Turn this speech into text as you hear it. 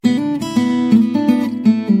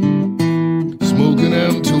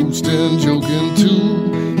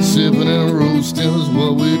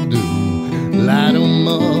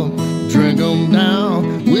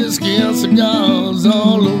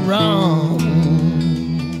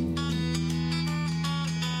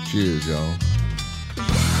Cheers, y'all.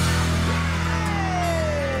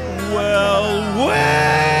 Well.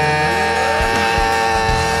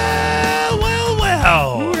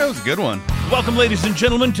 Ooh, that was a good one. Welcome, ladies and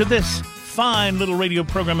gentlemen, to this fine little radio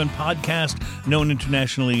program and podcast known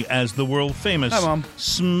internationally as the world-famous Hi, Mom.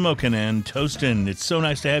 Smokin' and Toastin'. It's so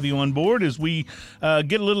nice to have you on board as we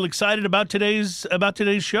get a little excited about today's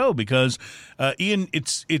show because, Ian,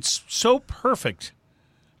 it's so perfect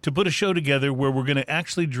to put a show together where we're going to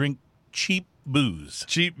actually drink cheap booze.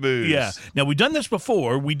 Cheap booze. Yeah. Now, we've done this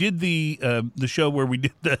before. We did the show where we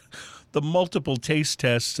did the multiple taste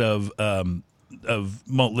tests of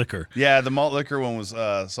malt liquor. Yeah, the malt liquor one was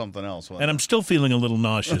something else. And I'm still feeling a little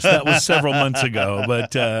nauseous. That was several months ago,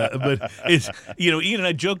 but it's, Ian and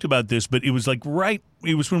I joked about this, but it was like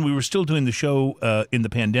it was when we were still doing the show in the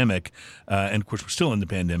pandemic, and of course we're still in the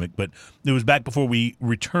pandemic, but it was back before we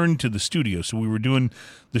returned to the studio, so we were doing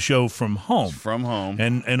the show from home. From home.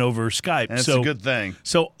 And over Skype. And it's a good thing.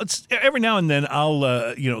 So every now and then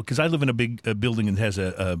I'll, because I live in a big building and has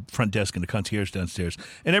a front desk and a concierge downstairs,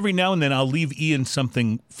 and every now and then I'll leave Ian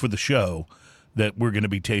something for the show that we're going to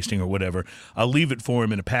be tasting or whatever. I'll leave it for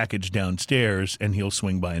him in a package downstairs, and he'll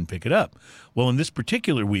swing by and pick it up. Well, in this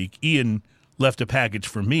particular week, Ian left a package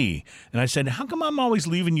for me, and I said, how come I'm always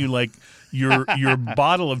leaving you like your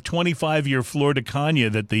bottle of 25-year Florida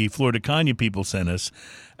Cagna that the Florida Cagna people sent us,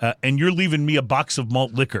 and you're leaving me a box of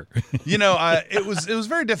malt liquor? It was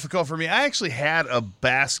very difficult for me. I actually had a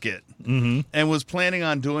basket and was planning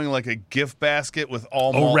on doing like a gift basket with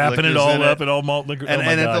all malt liquors wrapping it all in up and all malt liquor. And, oh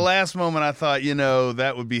my and at God. the last moment, I thought,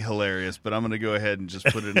 that would be hilarious, but I'm going to go ahead and just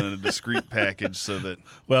put it in a discreet package so that.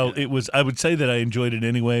 Well, it was. I would say that I enjoyed it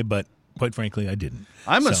anyway, but quite frankly, I didn't.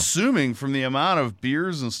 I'm assuming from the amount of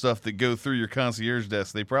beers and stuff that go through your concierge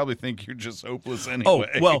desk, they probably think you're just hopeless anyway.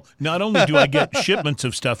 Oh, well, not only do I get shipments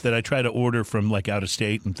of stuff that I try to order from like out of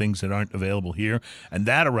state and things that aren't available here, and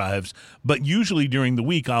that arrives, but usually during the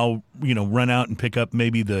week I'll, run out and pick up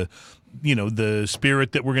maybe the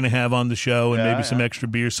spirit that we're going to have on the show and maybe some extra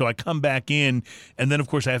beers. So I come back in, and then, of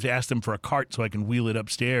course, I have to ask them for a cart so I can wheel it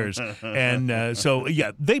upstairs. And so,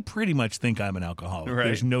 they pretty much think I'm an alcoholic. Right.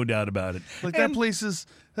 There's no doubt about it. Like that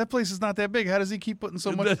place is not that big. How does he keep putting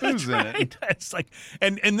so much booze in it? It's like,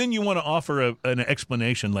 and then you want to offer an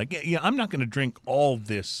explanation like, I'm not going to drink all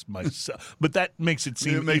this myself, but that makes it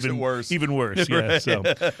seem it worse. Even worse. Yeah. Right. So,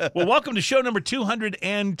 well, welcome to show number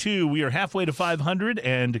 202. We are halfway to 500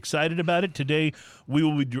 and excited about it. Today we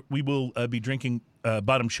will be drinking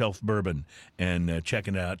bottom shelf bourbon and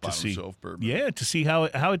checking it out to see shelf bourbon. Yeah, to see how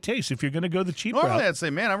it tastes. If you're going to go the cheap Normally route. I'd say,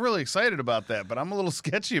 man, I'm really excited about that, but I'm a little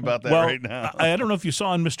sketchy about that Well, right now. I don't know if you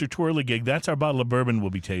saw on Mr. Twirligig, that's our bottle of bourbon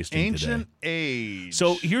we'll be tasting Ancient today. Age.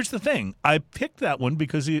 So here's the thing. I picked that one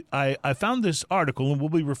because I found this article, and we'll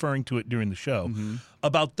be referring to it during the show,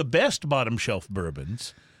 about the best bottom shelf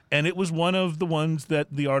bourbons, and it was one of the ones that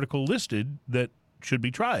the article listed that should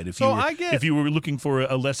be tried if you were looking for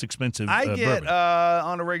a less expensive bourbon. bourbon.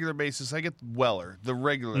 On a regular basis, I get Weller, the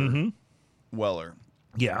regular Weller.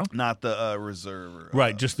 Yeah. Not the reserve.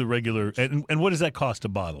 Right, just the regular. And what does that cost a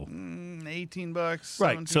bottle? $18.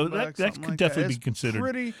 Right, so that could definitely be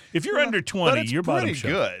considered. If you're under 20, you're bottom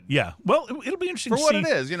shelf. Good. Yeah. Well, it'll be interesting for to what see. It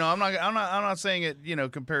is. I'm not saying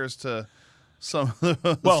it compares to some of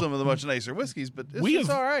the much nicer whiskeys, but it's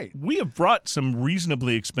all right. We have brought some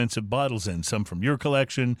reasonably expensive bottles in, some from your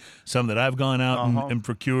collection, some that I've gone out and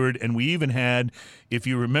procured, and we even had, if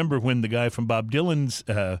you remember when the guy from Bob Dylan's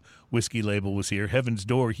whiskey label was here, Heaven's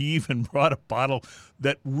Door, he even brought a bottle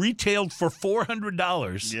that retailed for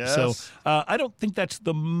 $400. Yes. So I don't think that's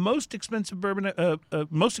the most expensive bourbon,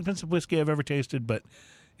 most expensive whiskey I've ever tasted, but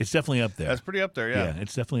it's definitely up there. That's pretty up there, yeah. Yeah,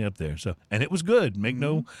 it's definitely up there. So, and it was good. Make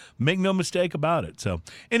no mistake about it. So,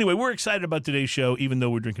 anyway, we're excited about today's show, even though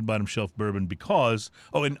we're drinking bottom shelf bourbon because.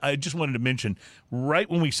 Oh, and I just wanted to mention, right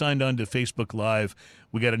when we signed on to Facebook Live,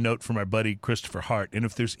 we got a note from our buddy Christopher Hart, and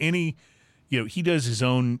if there's any. He does his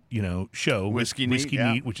own, show, Whiskey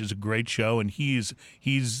Neat, which is a great show, and he's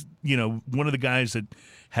one of the guys that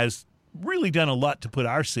has really done a lot to put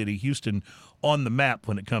our city, Houston, on the map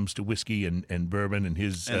when it comes to whiskey and bourbon, and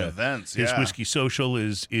his events. His whiskey social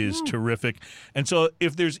is terrific. And so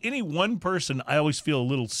if there's any one person I always feel a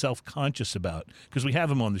little self-conscious about, because we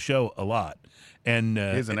have him on the show a lot. And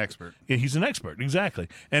he's an expert. He's an expert, exactly.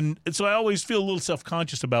 And so I always feel a little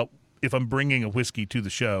self-conscious about if I'm bringing a whiskey to the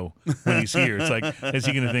show when he's here. It's like, is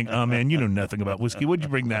he going to think, oh, man, you know nothing about whiskey. What'd you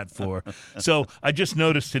bring that for? So I just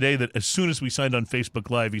noticed today that as soon as we signed on Facebook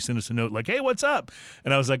Live, he sent us a note like, hey, what's up?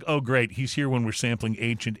 And I was like, oh, great. He's here when we're sampling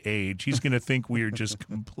Ancient Age. He's going to think we are just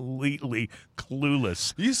completely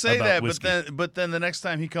clueless. You say about that, whiskey. but then the next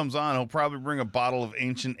time he comes on, he'll probably bring a bottle of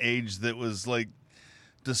Ancient Age that was like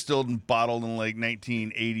distilled and bottled in like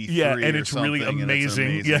 1983. Yeah, and or it's really something, and it's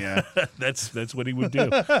amazing. yeah. That's what he would do.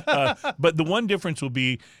 But the one difference will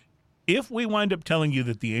be if we wind up telling you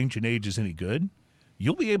that the Ancient Age is any good,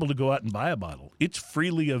 you'll be able to go out and buy a bottle. It's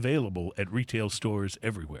freely available at retail stores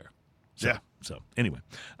everywhere. So anyway,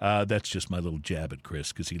 that's just my little jab at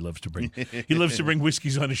Chris because he loves to bring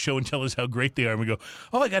whiskeys on his show and tell us how great they are. And we go,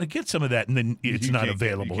 oh, I got to get some of that, and then it's not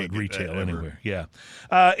available at retail anywhere. Yeah.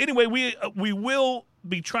 Anyway, we will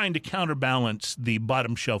be trying to counterbalance the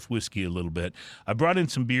bottom shelf whiskey a little bit. I brought in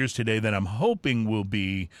some beers today that I'm hoping will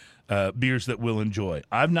be beers that we'll enjoy.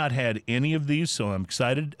 I've not had any of these, so I'm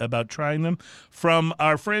excited about trying them. From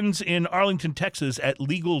our friends in Arlington, Texas at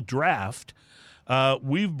Legal Draft,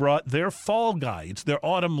 we've brought their Fall Guy. It's their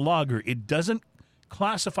autumn lager. It doesn't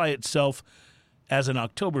classify itself as an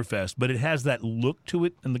Oktoberfest, but it has that look to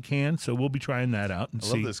it in the can, so we'll be trying that out and see.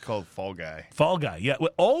 I love this called Fall Guy. Fall Guy, yeah. Well,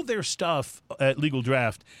 all their stuff at Legal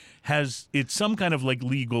Draft it's some kind of like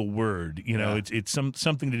legal word, you know. Yeah. It's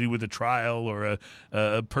something to do with a trial or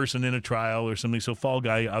a person in a trial or something. So Fall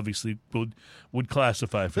Guy obviously would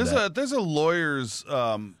classify for that. There's a lawyer's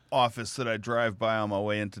office that I drive by on my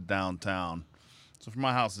way into downtown. So from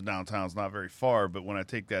my house to downtown is not very far, but when I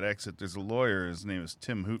take that exit, there's a lawyer. His name is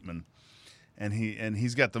Tim Hootman. And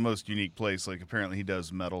he's got the most unique place. Like apparently he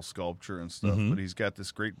does metal sculpture and stuff, but he's got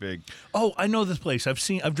this great big. Oh, I know this place. I've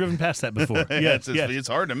driven past that before. Yeah, it's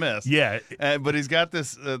hard to miss. Yeah, but he's got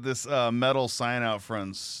this metal sign out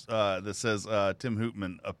front that says Tim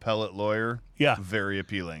Hootman, appellate lawyer. Yeah, very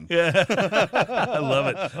appealing. Yeah, I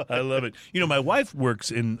love it. You know, my wife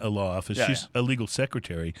works in a law office. Yeah, She's a legal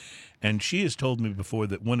secretary, and she has told me before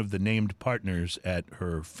that one of the named partners at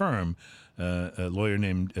her firm, a lawyer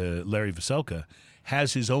named Larry Veselka,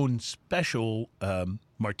 has his own special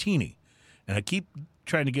martini, and I keep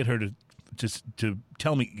trying to get her to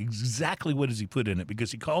tell me exactly what does he put in it,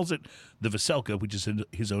 because he calls it the Veselka, which is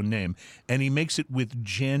his own name, and he makes it with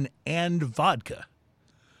gin and vodka.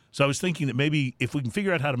 So I was thinking that maybe if we can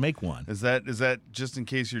figure out how to make one. Is that just in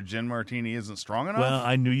case your gin martini isn't strong enough? Well,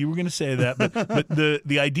 I knew you were going to say that, but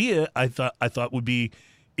the idea I thought would be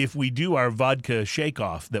if we do our vodka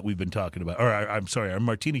shake-off that we've been talking about, or our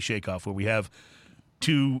martini shake-off, where we have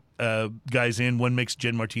two guys in, one makes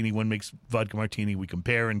gin martini, one makes vodka martini, we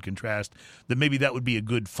compare and contrast, that maybe that would be a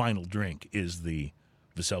good final drink, is the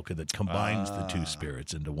Veselka that combines the two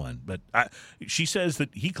spirits into one. But she says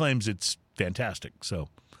that he claims it's fantastic, so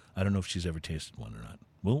I don't know if she's ever tasted one or not.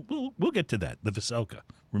 We'll get to that. The Veselka.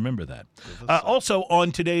 Remember that. Also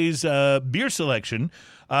on today's beer selection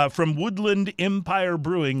from Woodland Empire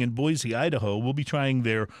Brewing in Boise, Idaho, we'll be trying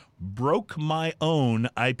their Broke My Own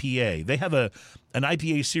IPA. They have an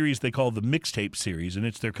IPA series they call the Mixtape Series, and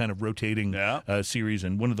it's their kind of rotating series.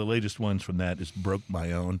 And one of the latest ones from that is Broke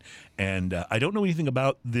My Own. And I don't know anything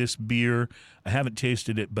about this beer. I haven't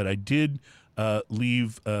tasted it, but I did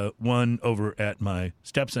leave one over at my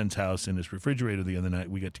stepson's house in his refrigerator the other night.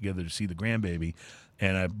 We got together to see the grandbaby,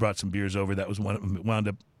 and I brought some beers over. That was one of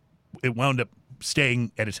them. It wound up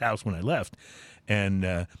staying at his house when I left,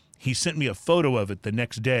 and he sent me a photo of it the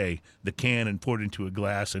next day, the can, and poured into a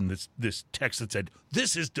glass, and this text that said,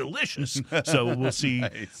 "This is delicious." So we'll see.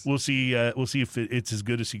 Nice. We'll see if it's as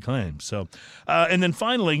good as he claims. So, and then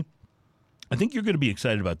finally, I think you're going to be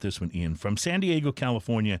excited about this one, Ian, from San Diego,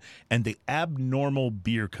 California, and the Abnormal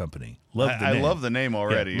Beer Company. Love the name. I love the name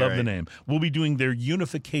already. Yeah, love the name. We'll be doing their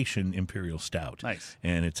Unification Imperial Stout. Nice.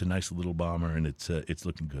 And it's a nice little bomber, and it's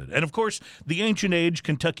looking good. And, of course, the Ancient Age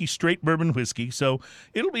Kentucky Straight Bourbon Whiskey, so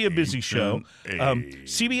it'll be a busy show.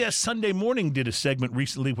 CBS Sunday Morning did a segment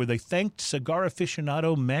recently where they thanked Cigar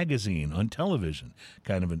Aficionado magazine on television.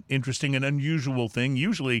 Kind of an interesting and unusual thing.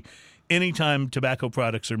 Usually, anytime tobacco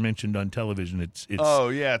products are mentioned on television, it's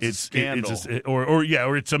a scandal,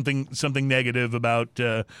 or it's something negative about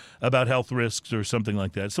health risks or something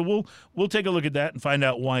like that. So we'll take a look at that and find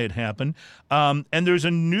out why it happened. And there's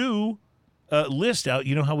a new list out.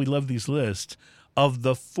 You know how we love these lists of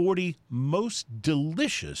the 40 most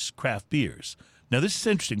delicious craft beers. Now, this is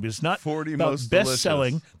interesting because it's not 40 about most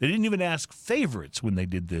best-selling. delicious. They didn't even ask favorites when they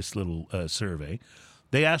did this little survey.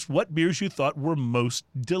 They asked what beers you thought were most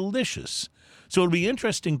delicious. So it'll be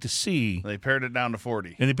interesting to see. They pared it down to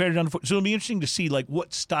 40. And they pared it down to 40. So it'll be interesting to see like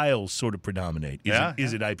what styles sort of predominate.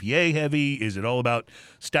 Is it IPA heavy? Is it all about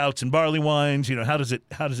stouts and barley wines? How does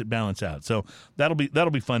it balance out? So that'll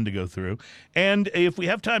be fun to go through. And if we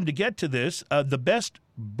have time to get to this, the best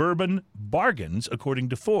bourbon bargains according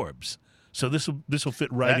to Forbes. So this will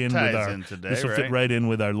fit right That in ties with our in today, this will right? fit right in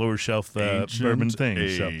with our lower shelf bourbon thing.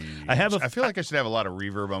 Age. So I feel like I should have a lot of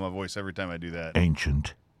reverb on my voice every time I do that.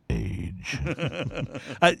 ancient age.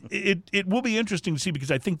 It will be interesting to see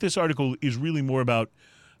because I think this article is really more about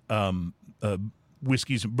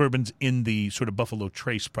whiskeys and bourbons in the sort of Buffalo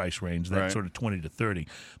Trace price range, that Right. sort of 20 to 30.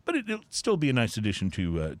 But it'll still be a nice addition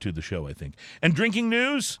to the show, I think. And drinking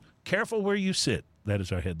news, careful where you sit. That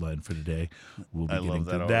is our headline for today. We'll be I getting love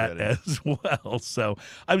to that that already. as well. So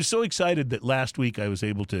I was so excited that last week I was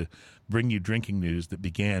able to bring you drinking news that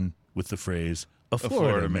began with the phrase "a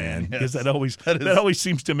Florida man," because yes. that always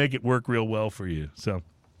seems to make it work real well for you. So,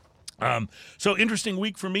 so interesting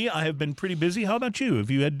week for me. I have been pretty busy. How about you?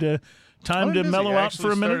 Have you had time to mellow out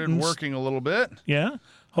for a minute? Started working a little bit. Yeah.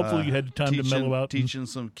 Hopefully you had time to mellow out. Teaching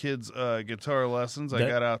some kids guitar lessons. I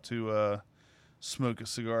got out to smoke a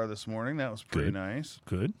cigar this morning. That was pretty Good. nice.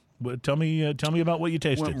 Good. Well, tell me about what you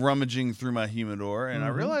tasted. Went rummaging through my humidor, and I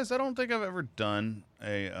realized I don't think I've ever done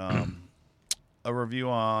a review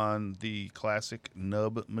on the classic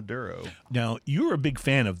Nub Maduro. Now, you're a big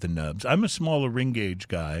fan of the nubs. I'm a smaller ring gauge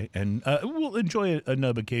guy, and we'll enjoy a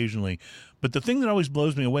nub occasionally. But the thing that always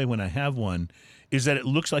blows me away when I have one is that it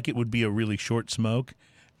looks like it would be a really short smoke,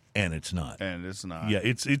 and it's not. And it's not. Yeah,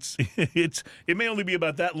 it may only be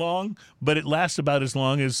about that long, but it lasts about as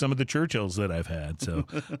long as some of the Churchills that I've had. So,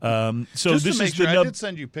 so Just this to make is sure, the I nub. did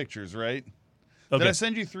send you pictures, right? Okay. Did I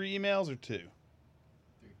send you 3 emails or 2?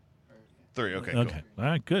 3. Okay. Okay. Cool.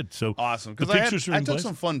 All right. Good. So Awesome. The Because pictures are I in took place?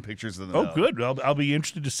 some fun pictures of the Oh, Nub. good. I'll be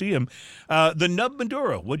interested to see them. The Nub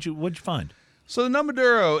Maduro. What'd you find? So the Nub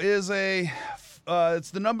Maduro is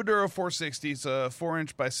it's the Nub Maduro 460. It's a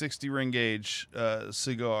 4-inch by 60 ring gauge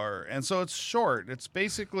cigar, and so it's short. It's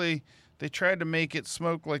basically they tried to make it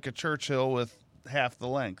smoke like a Churchill with half the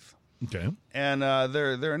length. Okay. And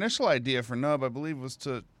their initial idea for Nub, I believe, was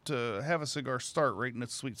to have a cigar start right in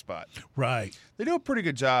its sweet spot. Right. They do a pretty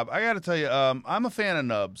good job. I got to tell you, I'm a fan of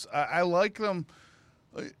Nubs. I like them.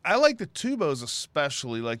 I like the Tubos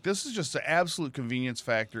especially. Like, this is just an absolute convenience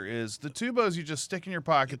factor. Is the Tubos you just stick in your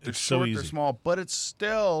pocket. They're It's so short, easy. they're small, but it's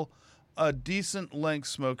still a decent length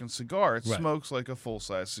smoking cigar. It Right. smokes like a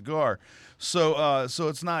full-size cigar. So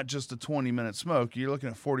it's not just a 20-minute smoke. You're looking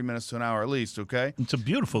at 40 minutes to an hour at least, okay? It's a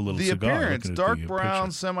beautiful little The cigar. appearance, looking at dark the brown,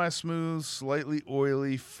 picture. semi-smooth, slightly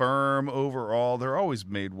oily, firm overall. They're always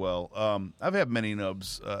made well. I've had many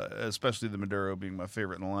Nubs, especially the Maduro being my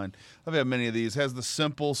favorite in the line. I've had many of these. Has the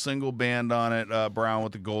simple single band on it, brown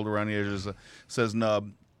with the gold around the edges. Says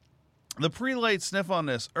Nub. The pre-light sniff on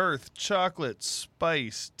this: earth, chocolate,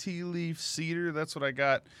 spice, tea leaf, cedar. That's what I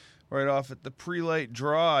got right off at the pre-light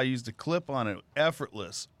draw. I used a clip on it.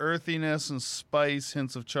 Effortless, earthiness and spice,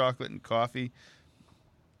 hints of chocolate and coffee.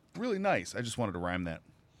 Really nice. I just wanted to rhyme that.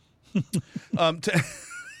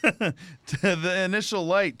 To the initial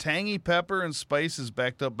light, tangy pepper and spices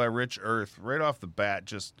backed up by rich earth. Right off the bat,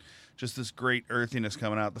 just this great earthiness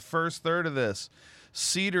coming out. The first third of this,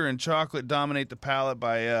 cedar and chocolate dominate the palate,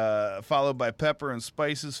 followed by pepper and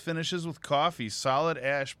spices. Finishes with coffee, solid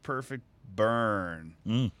ash, perfect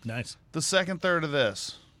burn. Nice. The second third of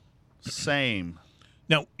this, same.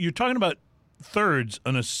 Now, you're talking about thirds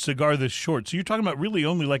on a cigar this short, so you're talking about really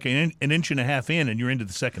only like an inch and a half in, and you're into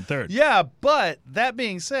the second third. Yeah, but that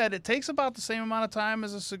being said, it takes about the same amount of time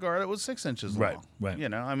as a cigar that was 6 inches long. Right. You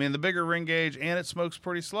know, I mean, the bigger ring gauge, and it smokes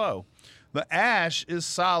pretty slow. The ash is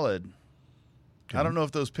solid. I don't know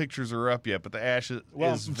if those pictures are up yet, but the ash is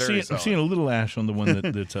very solid. I'm seeing a little ash on the one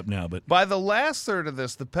that's up now, but By the last third of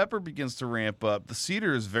this, the pepper begins to ramp up. The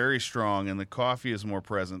cedar is very strong, and the coffee is more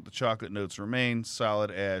present. The chocolate notes remain.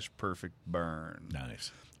 Solid ash, perfect burn.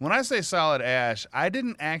 nice. When I say solid ash, I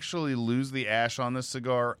didn't actually lose the ash on this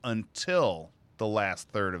cigar until the last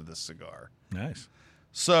third of this cigar. Nice.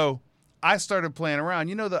 So I started playing around.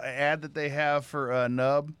 You know the ad that they have for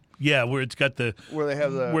Nub? Yeah, where it's got Where they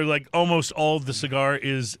have the... where like almost all of the cigar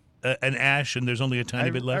is an ash and there's only a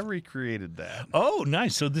tiny bit I left? recreated that. Oh,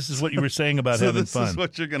 nice. So this is what you were saying about So having this fun. is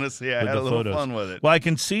what you're going to see. I with had the a little photos. fun with it. Well, I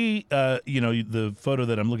can see, the photo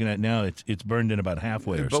that I'm looking at now. It's burned in about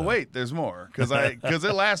halfway or so. But wait, there's more because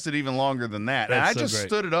it lasted even longer than that. And That's I so just great.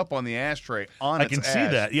 stood it up on the ashtray on I its can see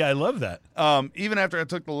ash. that. Yeah, I love that. Even after I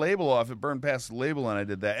took the label off, it burned past the label, and I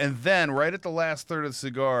did that. And then, right at the last third of the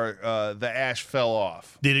cigar, the ash fell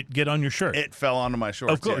off. Did it get on your shirt? It fell onto my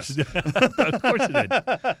shorts. Of course, yes. of course it did.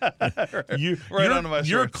 Right onto my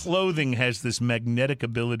your shorts. clothing has this magnetic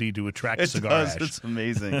ability to attract It cigar does. ash. It's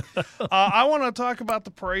amazing. I want to talk about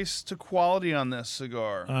the price to quality on this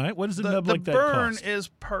cigar. All right, what does a The nub like that burn cost? is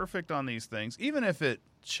perfect on these things, even if it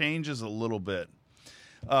changes a little bit.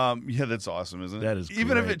 Yeah, that's awesome, isn't it? That is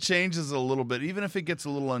even if great. it changes a little bit, even if it gets a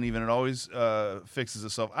little uneven, it always fixes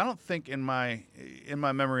itself. I don't think in my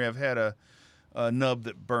memory I've had a nub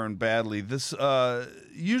that burned badly. This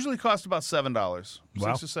usually costs about $7,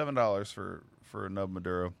 Wow. $6 to $7 for a nub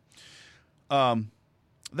Maduro. That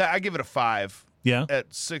I give it a 5 Yeah.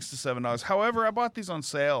 at $6 to $7. However, I bought these on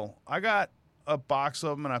sale. I got a box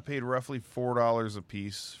of them, and I paid roughly $4 a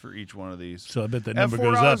piece for each one of these. So I bet that At number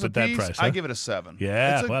goes $4 up a at that piece, price. Huh? I give it a 7.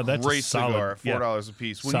 Yeah, it's a wow, that's a great solid- cigar at $4 yeah, a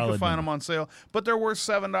piece. When you solid can find number. them on sale, but they're worth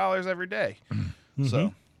 $7 every day.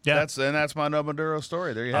 So Yeah. that's my Nub Maduro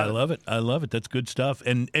story. There you have I it. love it. I love it. That's good stuff.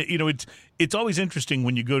 And it's always interesting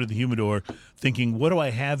when you go to the humidor, thinking, what do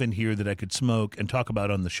I have in here that I could smoke and talk about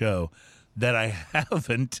on the show that I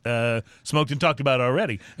haven't smoked and talked about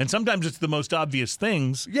already? And sometimes it's the most obvious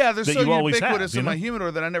things. Yeah, they're that so you always ubiquitous have, in my know?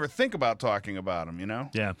 humidor that I never think about talking about them.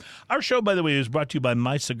 Yeah. Our show, by the way, is brought to you by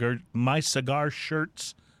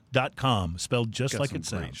MyCigarShirts.com, spelled just Got like some it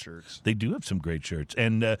great sounds. shirts. They do have some great shirts.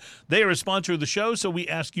 And they are a sponsor of the show, so we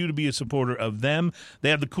ask you to be a supporter of them. They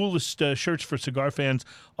have the coolest shirts for cigar fans,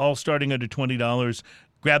 all starting under $20.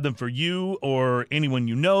 Grab them for you or anyone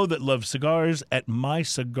you know that loves cigars at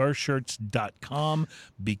MyCigarShirts.com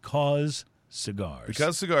because cigars.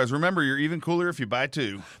 Because cigars. Remember, you're even cooler if you buy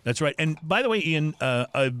 2. That's right. And by the way, Ian,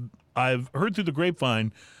 I've heard through the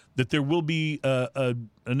grapevine that there will be a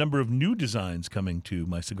number of new designs coming to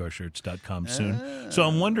MyCigarShirts.com soon. So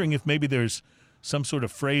I'm wondering if maybe there's some sort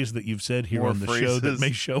of phrase that you've said here More on the show that phrases.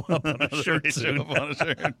 may show up on a shirt Show soon. up on a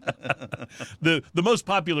shirt. The most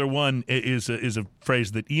popular one is a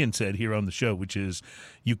phrase that Ian said here on the show, which is,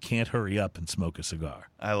 "You can't hurry up and smoke a cigar."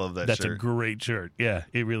 I love that That's shirt. a great shirt. Yeah,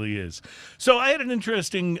 it really is. So I had an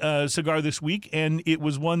interesting cigar this week, and it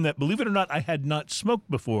was one that, believe it or not, I had not smoked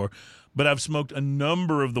before, but I've smoked a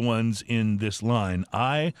number of the ones in this line.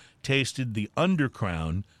 I tasted the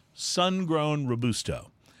Undercrown Sun-Grown Robusto.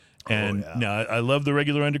 And now I love the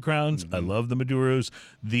regular Undercrowns. I love the Maduros.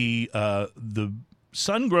 The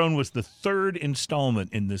Sun-Grown was the third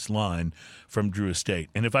installment in this line from Drew Estate.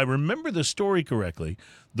 And if I remember the story correctly,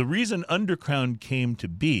 the reason Undercrown came to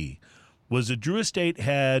be was that Drew Estate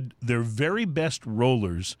had their very best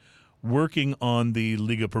rollers working on the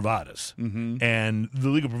Liga Privadas. And the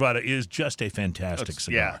Liga Privada is just a fantastic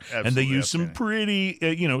cigar. yeah, and they absolutely use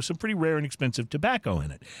some pretty rare and expensive tobacco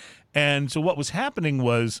in it. And so what was happening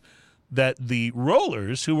was that the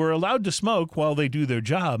rollers, who were allowed to smoke while they do their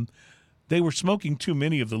job, they were smoking too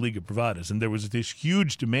many of the Liga Privadas, and there was this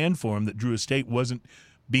huge demand for them that Drew Estate wasn't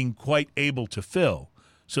being quite able to fill.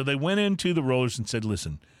 So they went into the rollers and said,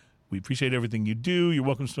 listen, we appreciate everything you do. You're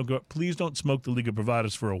welcome to smoke. Please don't smoke the Liga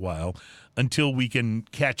Privadas for a while until we can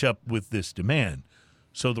catch up with this demand.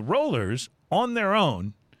 So the rollers, on their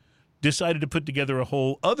own, decided to put together a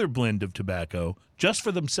whole other blend of tobacco just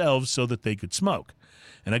for themselves so that they could smoke.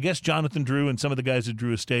 And I guess Jonathan Drew and some of the guys at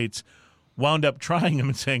Drew Estates wound up trying them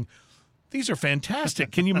and saying, these are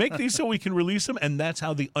fantastic. Can you make these so we can release them? And that's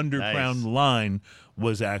how the Underground line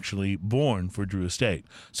was actually born for Drew Estate.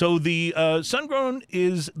 So the Sun-Grown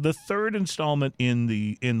is the third installment in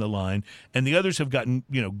the line, and the others have gotten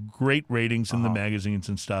great ratings in the magazines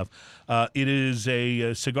and stuff. It is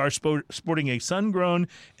a cigar sporting a Sun-Grown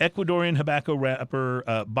Ecuadorian tobacco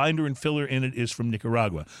wrapper. Binder and filler in it is from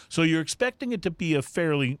Nicaragua. So you're expecting it to be a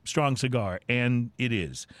fairly strong cigar, and it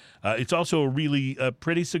is. It's also a really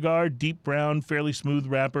pretty cigar, deep brown, fairly smooth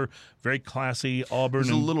wrapper, very classy, auburn There's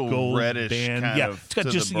and a little gold reddish band. kind of It's got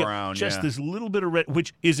to just the brown, just this little bit of red,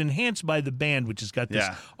 which is enhanced by the band, which has got this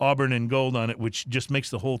auburn and gold on it, which just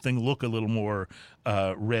makes the whole thing look a little more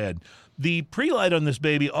red. The pre-light on this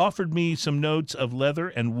baby offered me some notes of leather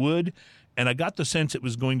and wood, and I got the sense it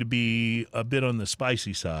was going to be a bit on the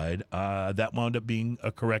spicy side. That wound up being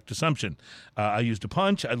a correct assumption. I used a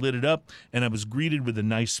punch, I lit it up, and I was greeted with a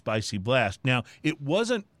nice spicy blast. Now, it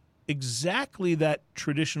wasn't exactly that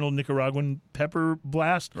traditional Nicaraguan pepper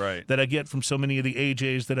blast Right. that I get from so many of the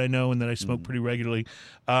AJs that I know and that I smoke pretty regularly.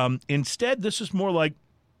 Instead, this is more like,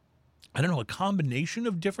 I don't know, a combination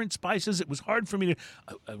of different spices. It was hard for me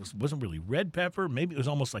to. Wasn't really red pepper. Maybe it was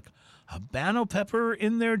almost like Habano pepper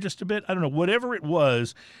in there, just a bit. I don't know. Whatever it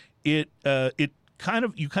was, you kind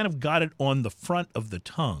of got it on the front of the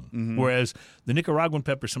tongue, whereas the Nicaraguan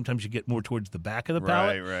pepper sometimes you get more towards the back of the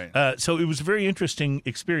palate. Right. So it was a very interesting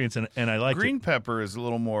experience, and I liked it. Green pepper is a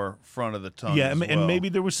little more front of the tongue. Yeah, as and well. maybe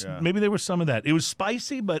there was some of that. It was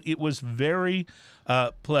spicy, but it was very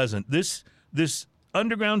pleasant. This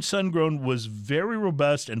Underground Sun-Grown was very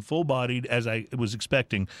robust and full-bodied, as I was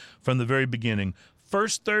expecting from the very beginning.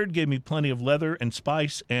 First third gave me plenty of leather and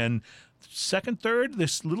spice, and second third,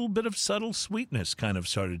 this little bit of subtle sweetness kind of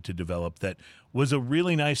started to develop that was a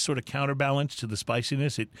really nice sort of counterbalance to the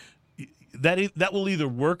spiciness. That will either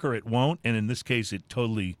work or it won't, and in this case, it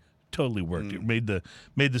totally worked. It made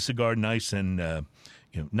the cigar nice and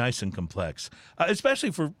nice and complex,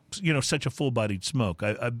 especially for such a full-bodied smoke.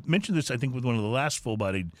 I mentioned this, I think, with one of the last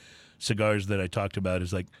full-bodied cigars that I talked about.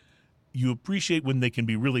 Is like you appreciate when they can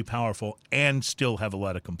be really powerful and still have a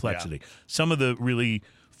lot of complexity. Some of the really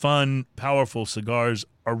fun, powerful cigars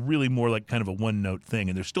are really more like kind of a one-note thing,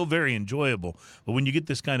 and they're still very enjoyable. But when you get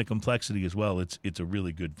this kind of complexity as well, it's a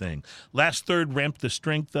really good thing. Last third ramped the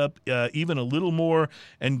strength up even a little more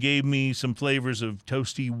and gave me some flavors of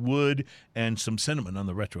toasty wood and some cinnamon on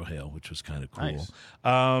the retrohale, which was kind of cool. Nice.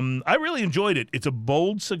 I really enjoyed it. It's a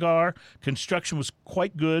bold cigar. Construction was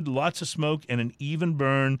quite good, lots of smoke, and an even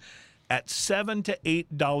burn at $7 to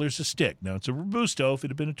 $8 a stick. Now, it's a Robusto. If it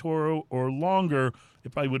had been a Toro or longer,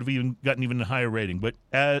 it probably would have gotten even a higher rating. But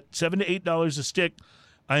at $7 to $8 a stick,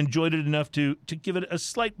 I enjoyed it enough to give it a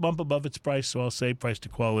slight bump above its price. So I'll say price to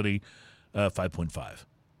quality, 5.5.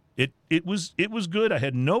 It was good. I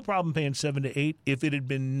had no problem paying 7 to 8. If it had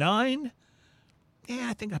been 9,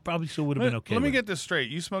 I think I probably still would have been okay. Let me get this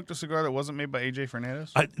straight. You smoked a cigar that wasn't made by AJ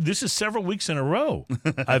Fernandez? This is several weeks in a row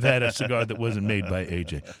I've had a cigar that wasn't made by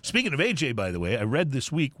AJ. Speaking of AJ, by the way, I read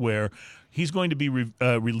this week where he's going to be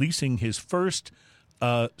releasing his first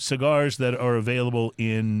cigars that are available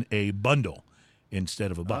in a bundle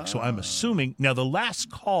instead of a box. So I'm assuming now the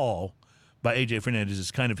Last Call by AJ Fernandez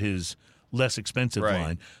is kind of his less expensive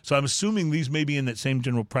line. So I'm assuming these may be in that same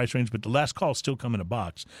general price range, but the Last Call still come in a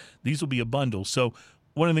box. These will be a bundle. So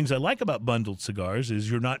one of the things I like about bundled cigars is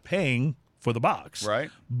you're not paying for the box. Right.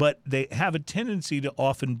 But they have a tendency to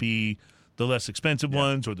often be the less expensive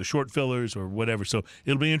ones or the short fillers or whatever. So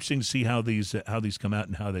it'll be interesting to see how these come out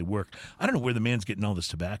and how they work. I don't know where the man's getting all this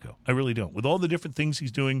tobacco. I really don't. With all the different things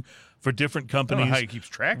he's doing for different companies. I don't know how he keeps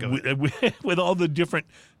track of it. With all the different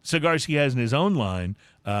cigars he has in his own line,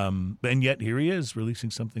 and yet here he is releasing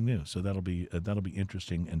something new. So that'll be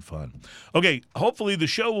interesting and fun. Okay, hopefully the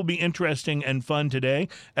show will be interesting and fun today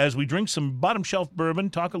as we drink some bottom shelf bourbon,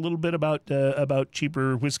 talk a little bit about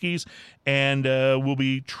cheaper whiskeys, and we'll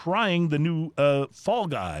be trying the new Fall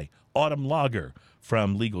Guy Autumn Lager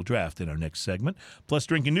from Legal Draft in our next segment. Plus,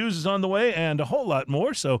 drinking news is on the way and a whole lot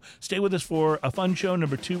more. So stay with us for a fun show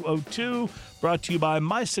number 202, brought to you by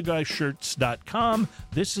MyCigarShirts.com.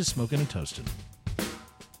 This is Smoking and Toasting.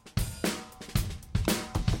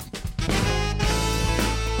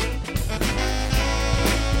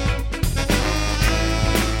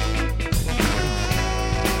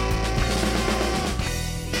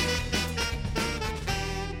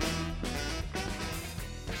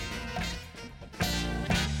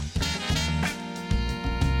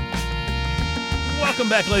 Welcome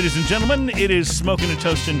back, ladies and gentlemen. It is Smoking and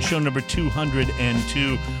Toasting, show number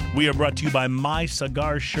 202. We are brought to you by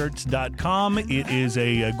MyCigarShirts.com. It is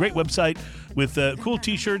a great website with cool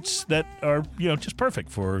T-shirts that are, just perfect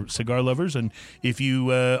for cigar lovers. And if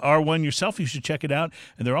you are one yourself, you should check it out.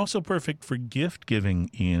 And they're also perfect for gift giving.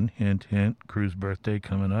 Ian, hint, hint, Crew's birthday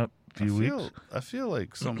coming up. Weeks. I feel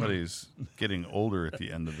like somebody's getting older at the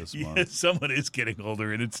end of this month. Yeah, someone is getting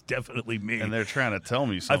older, and it's definitely me. And they're trying to tell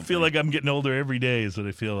me something. I feel like I'm getting older every day is what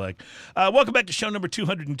I feel like. Welcome back to show number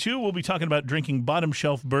 202. We'll be talking about drinking bottom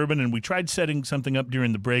shelf bourbon, and we tried setting something up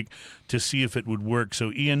during the break to see if it would work.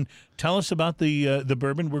 So, Ian, tell us about the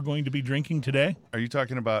bourbon we're going to be drinking today. Are you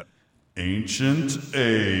talking about Ancient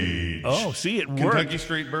Age? Oh, see, it worked. Kentucky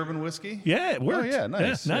Straight Bourbon Whiskey? Yeah, it worked. Oh, yeah,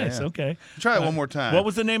 nice. Yeah, nice, yeah. Okay. Try it one more time. What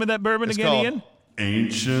was the name of that bourbon it's again, called Ian?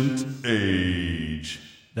 Ancient Age.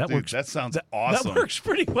 That Dude, works. That sounds awesome. That works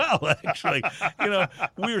pretty well, actually.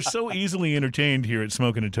 We are so easily entertained here at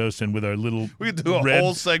Smoking and Toasting with our little we could do a red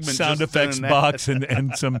whole segment sound just effects doing that. box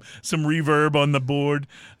and some reverb on the board.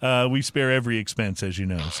 We spare every expense, as you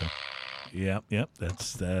know. So Yep.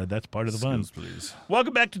 That's part of the fun. Skills, please.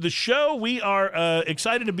 Welcome back to the show. We are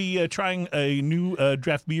excited to be trying a new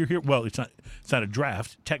draft beer here. Well, it's not a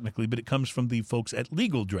draft technically, but it comes from the folks at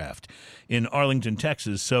Legal Draft in Arlington,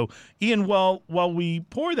 Texas. So, Ian, while we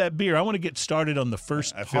pour that beer, I want to get started on the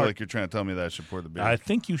first. I feel like you're trying to tell me that I should pour the beer. I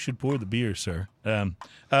think you should pour the beer, sir.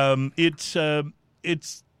 It's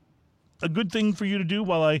a good thing for you to do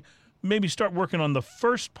while I maybe start working on the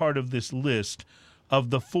first part of this list of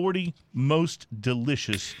the 40 most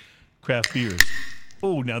delicious craft beers.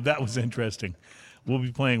 Oh, now that was interesting. We'll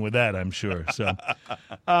be playing with that, I'm sure. So,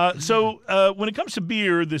 when it comes to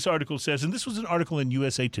beer, this article says, and this was an article in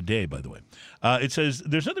USA Today, by the way. It says,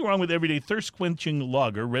 there's nothing wrong with everyday thirst-quenching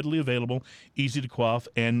lager, readily available, easy to quaff,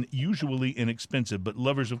 and usually inexpensive. But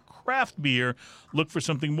lovers of craft beer look for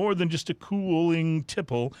something more than just a cooling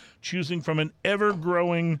tipple, choosing from an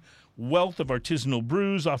ever-growing wealth of artisanal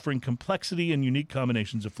brews offering complexity and unique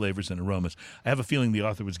combinations of flavors and aromas. I have a feeling the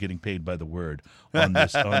author was getting paid by the word on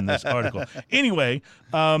this article. Anyway,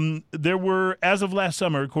 there were, as of last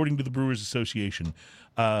summer, according to the Brewers Association,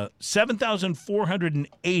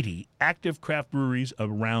 7,480 active craft breweries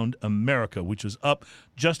around America, which was up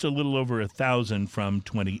just a little over 1,000 from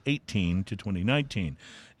 2018 to 2019.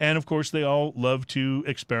 And, of course, they all love to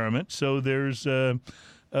experiment, so there's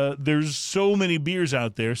so many beers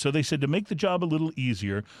out there, so they said to make the job a little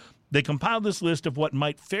easier, they compiled this list of what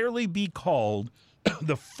might fairly be called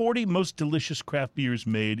the 40 most delicious craft beers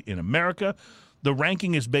made in America. The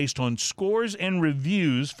ranking is based on scores and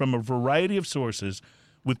reviews from a variety of sources,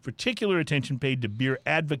 with particular attention paid to Beer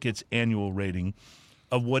Advocate's annual rating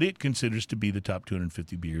of what it considers to be the top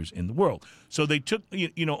 250 beers in the world. So they took,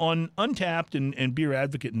 on Untappd and Beer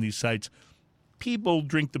Advocate and these sites, people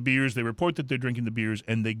drink the beers, they report that they're drinking the beers,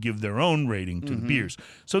 and they give their own rating to the beers.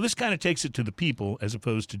 So this kind of takes it to the people as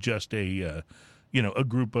opposed to just a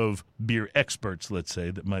group of beer experts, let's say,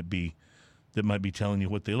 that might be telling you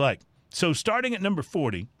what they like. So starting at number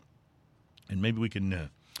 40, and maybe we can did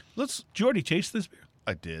you already taste this beer?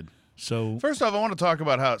 I did. So First off, I want to talk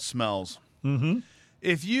about how it smells. Mm-hmm.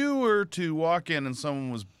 If you were to walk in and someone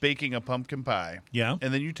was baking a pumpkin pie, Yeah.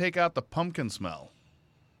 and then you take out the pumpkin smell,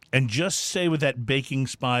 and just say with that baking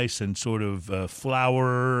spice and sort of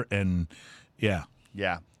flour and yeah,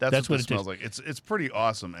 that's what it smells tastes like. It's pretty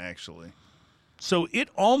awesome, actually. So it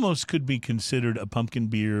almost could be considered a pumpkin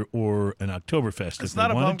beer or an Oktoberfest. It's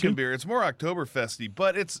not a pumpkin beer; it's more Oktoberfesty.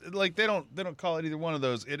 But it's like they don't call it either one of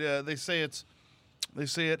those. They say it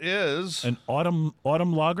is an autumn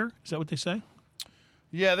lager. Is that what they say?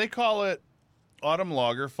 Yeah, they call it autumn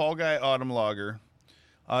lager, Fall Guy autumn lager.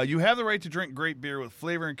 You have the right to drink great beer with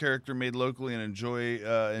flavor and character, made locally and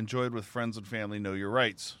enjoyed with friends and family. Know your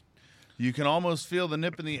rights. You can almost feel the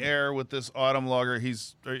nip in the air with this autumn lager.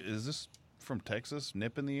 Is this from Texas?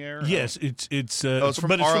 Nip in the air? Yes, it's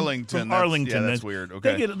from Arlington. From Arlington. That's weird.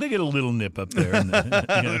 Okay, they get a little nip up there.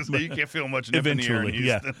 So you can't feel much nip eventually, in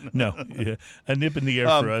the air. A nip in the air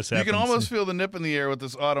for us. You can almost feel the nip in the air with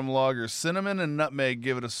this autumn lager. Cinnamon and nutmeg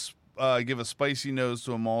give a spicy nose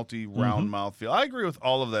to a malty, round mouthfeel. I agree with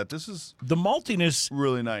all of that. This is the maltiness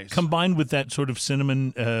really nice, combined with that sort of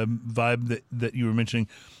cinnamon vibe that you were mentioning,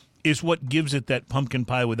 is what gives it that pumpkin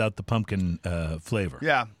pie without the pumpkin flavor.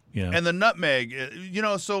 Yeah. Yeah. And the nutmeg,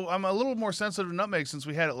 so I'm a little more sensitive to nutmeg since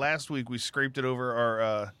we had it last week. We scraped it over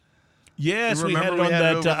our. Yes, we had it on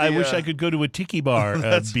that. I wish I could go to a tiki bar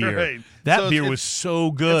that's beer. Right. That beer was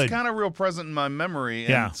so good. It's kind of real present in my memory,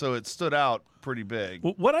 and so it stood out pretty big.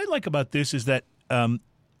 Well, what I like about this is that on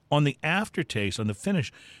the aftertaste, on the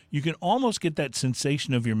finish, you can almost get that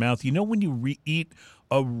sensation of your mouth. You know when you eat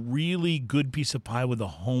a really good piece of pie with a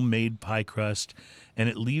homemade pie crust, and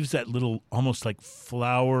it leaves that little almost like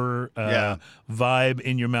flour vibe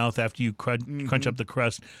in your mouth after you crunch up the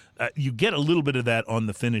crust. You get a little bit of that on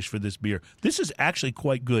the finish for this beer. This is actually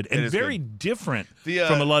quite good and very different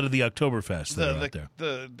from a lot of the Oktoberfest that are out there.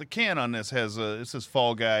 The can on this it says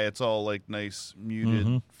Fall Guy. It's all like nice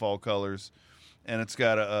muted fall colors. And it's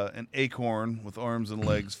got an acorn with arms and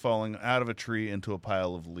legs falling out of a tree into a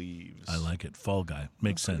pile of leaves. I like it. Fall Guy.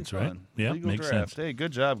 Makes sense, right? Yeah, Legal makes Draft. sense. Hey,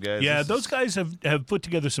 good job, guys. Yeah, those guys have put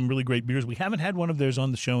together some really great beers. We haven't had one of theirs on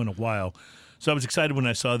the show in a while. So I was excited when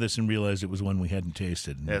I saw this and realized it was one we hadn't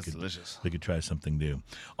tasted. And it's delicious. We could try something new.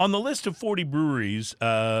 On the list of 40 breweries,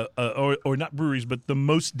 or not breweries, but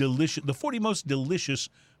the 40 most delicious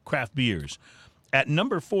craft beers. At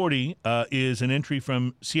number 40 is an entry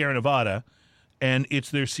from Sierra Nevada, and it's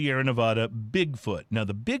their Sierra Nevada Bigfoot. Now,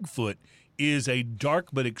 the Bigfoot is a dark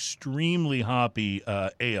but extremely hoppy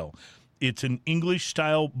ale. It's an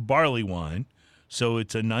English-style barley wine, so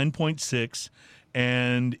it's a 9.6,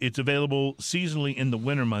 and it's available seasonally in the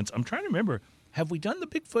winter months. I'm trying to remember. Have we done the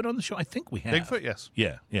Bigfoot on the show? I think we have. Bigfoot, yes.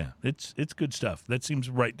 Yeah. It's good stuff. That seems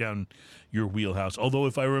right down your wheelhouse. Although,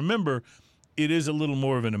 if I remember, it is a little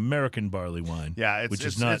more of an American barley wine. Yeah,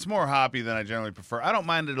 it's more hoppy than I generally prefer. I don't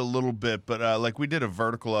mind it a little bit, but like we did a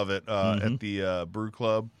vertical of it at the Brew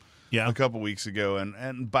Club a couple weeks ago,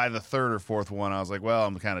 and by the third or fourth one, I was like, well,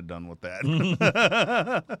 I'm kind of done with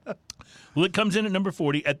that. Well, it comes in at number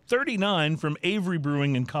 40. At 39 from Avery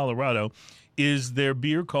Brewing in Colorado is their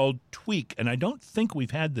beer called Tweak, and I don't think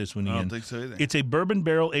we've had this one, Ian. I don't think so either. It's a bourbon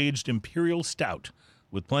barrel-aged imperial stout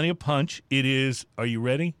with plenty of punch. It is, are you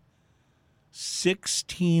ready?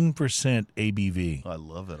 16% ABV. I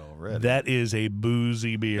love it already. That is a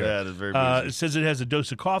boozy beer. Yeah, it is very boozy. It says it has a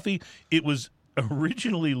dose of coffee. It was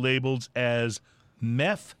originally labeled as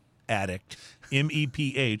Meth Addict,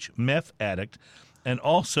 M-E-P-H, Meth Addict, and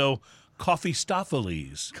also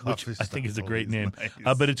Coffeestopheles, which I think is a great name.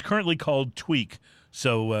 Nice. But it's currently called Tweak.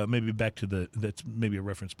 So maybe that's maybe a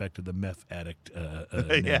reference back to the Meth Addict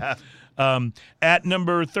name. Yeah. At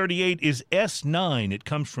number 38 is S9. It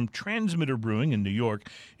comes from Transmitter Brewing in New York.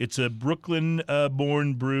 It's a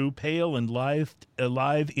Brooklyn-born brew, pale and live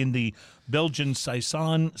in the Belgian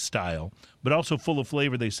Saison style, but also full of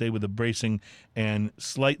flavor, they say, with a bracing and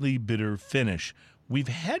slightly bitter finish. We've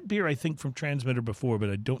had beer, I think, from Transmitter before, but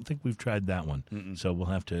I don't think we've tried that one. So we'll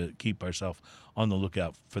have to keep ourselves on the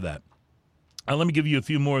lookout for that. Let me give you a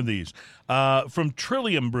few more of these. From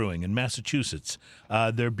Trillium Brewing in Massachusetts,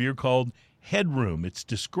 their beer called Headroom. It's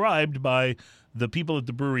described by the people at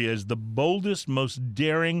the brewery as the boldest, most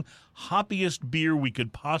daring, hoppiest beer we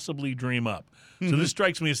could possibly dream up. So this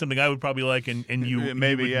strikes me as something I would probably like, and you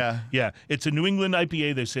maybe, you would, yeah. It's a New England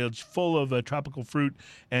IPA. They say it's full of tropical fruit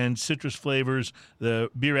and citrus flavors. The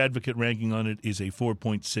Beer Advocate ranking on it is a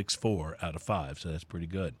 4.64 out of 5, so that's pretty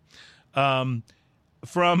good. From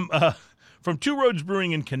Two Roads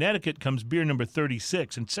Brewing in Connecticut comes beer number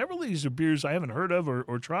 36, and several of these are beers I haven't heard of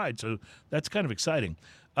or tried, so that's kind of exciting.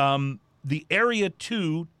 The Area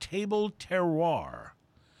 2 Table Terroir.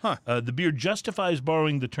 The beer justifies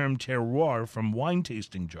borrowing the term terroir from wine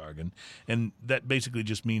tasting jargon, and that basically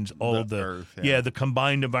just means all of the earth, the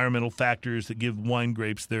combined environmental factors that give wine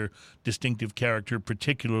grapes their distinctive character,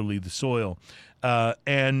 particularly the soil.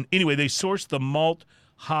 And anyway, they source the malt,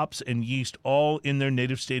 hops, and yeast all in their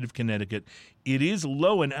native state of Connecticut. It is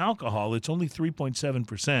low in alcohol. It's only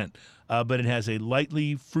 3.7%, but it has a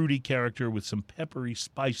lightly fruity character with some peppery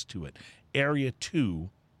spice to it. Area 2.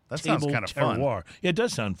 That sounds kind of fun. Yeah, it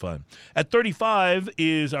does sound fun. At 35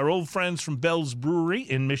 is our old friends from Bell's Brewery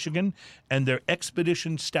in Michigan and their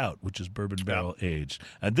Expedition Stout, which is bourbon barrel aged.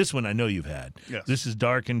 This one I know you've had. Yes. This is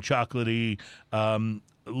dark and chocolatey, a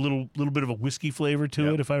little bit of a whiskey flavor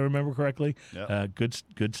to it, if I remember correctly.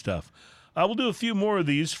 Good stuff. We'll do a few more of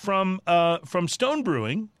these. From Stone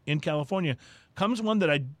Brewing in California comes one that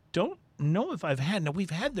I don't know if I've had. Now, we've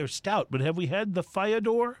had their stout, but have we had the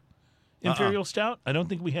Fyodor Imperial Stout? I don't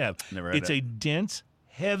think we have. Never had It's it. a dense,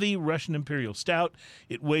 heavy Russian Imperial Stout.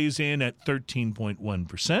 It weighs in at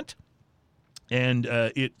 13.1%. And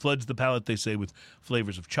it floods the palate, they say, with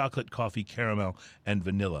flavors of chocolate, coffee, caramel, and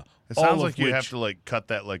vanilla. It sounds like you have to cut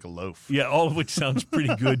that like a loaf. Yeah, all of which sounds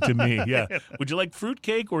pretty good to me. Yeah. Would you like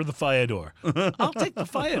fruitcake or the Fyodor? I'll take the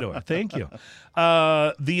Fyodor. Thank you.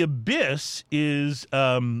 The Abyss is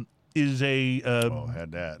a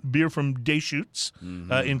had that. beer from Deschutes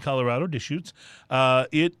in Colorado, Deschutes.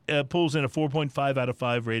 It pulls in a 4.5 out of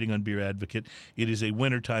 5 rating on Beer Advocate. It is a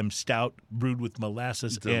wintertime stout brewed with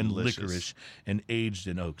molasses and Delicious. licorice and aged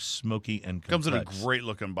in oak, smoky and Comes in a complex. great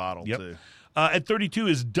looking bottle too. At 32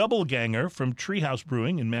 is Double Ganger from Treehouse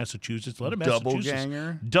Brewing in Massachusetts. A lot of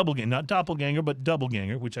Massachusetts. Double Ganger, not Doppelganger, but Double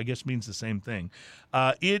Ganger, which I guess means the same thing.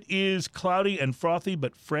 It is cloudy and frothy,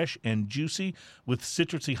 but fresh and juicy, with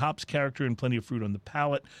citrusy hops character and plenty of fruit on the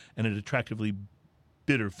palate, and an attractively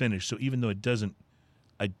bitter finish. So even though it doesn't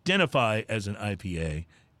identify as an IPA,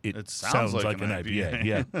 it sounds like an IPA.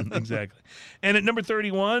 Yeah, exactly. And at number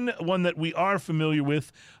 31, one that we are familiar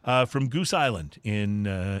with from Goose Island in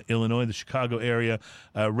Illinois, the Chicago area,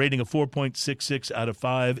 rating a 4.66 out of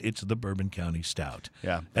 5. It's the Bourbon County Stout.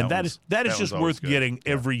 Yeah, and that is just always worth good. getting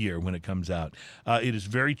every year when it comes out. It is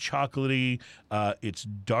very chocolatey. It's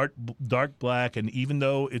dark black, and even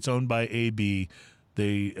though it's owned by AB,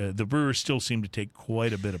 the brewers still seem to take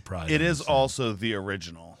quite a bit of pride. It in is this. also the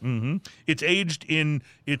original. It's aged in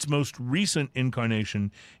its most recent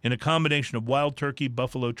incarnation in a combination of Wild Turkey,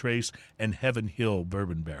 Buffalo Trace, and Heaven Hill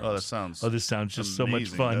bourbon barrels. Oh, that sounds. Oh, this sounds just so much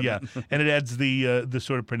amazing, fun. Yeah, doesn't and it adds the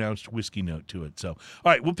sort of pronounced whiskey note to it. So, all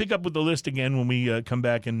right, we'll pick up with the list again when we come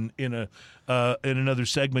back in another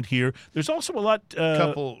segment here. There's also a lot.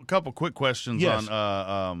 Couple quick questions Yes.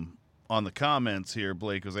 on the comments here.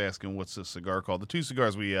 Blake was asking, "What's this cigar called?" The two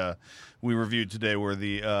cigars we reviewed today were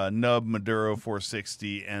the Nub Maduro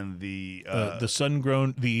 460 and the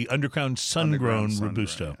sun-grown, the Underground sun-grown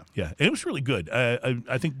Robusto. Yeah, and it was really good.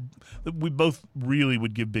 I think we both really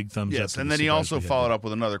would give big thumbs up. Yes, to and the then he cigars also we had followed there. up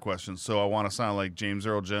with another question. So I want to sound like James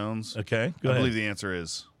Earl Jones. Okay, go I ahead. believe the answer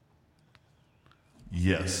is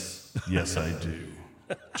yes. Yes, I do.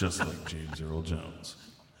 Just like James Earl Jones.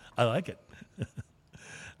 I like it.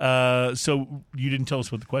 So you didn't tell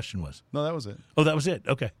us what the question was. No, that was it. Oh, that was it.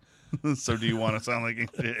 Okay. So do you want to sound like?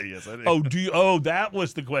 Yes, I do. Oh, do you? Oh, that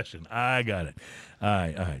was the question. I got it. All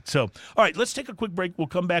right. So, all right, let's take a quick break. We'll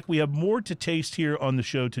come back. We have more to taste here on the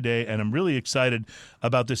show today, and I'm really excited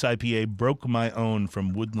about this IPA, Broke My Own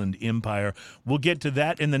from Woodland Empire. We'll get to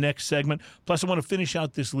that in the next segment. Plus, I want to finish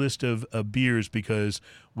out this list of beers because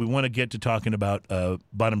we want to get to talking about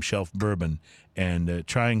bottom shelf bourbon and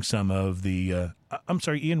trying some of the. I'm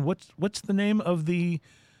sorry, Ian. What's the name of the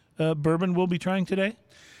bourbon we'll be trying today?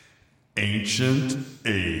 Ancient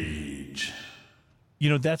Age. You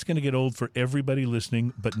know, that's going to get old for everybody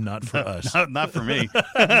listening, but not for us. Not for me.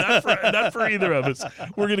 not for either of us.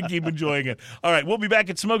 We're going to keep enjoying it. All right, we'll be back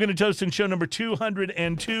at Smoking and Toasting show number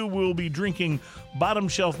 202. We'll be drinking bottom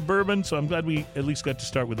shelf bourbon, so I'm glad we at least got to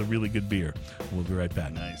start with a really good beer. We'll be right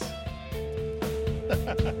back. Nice.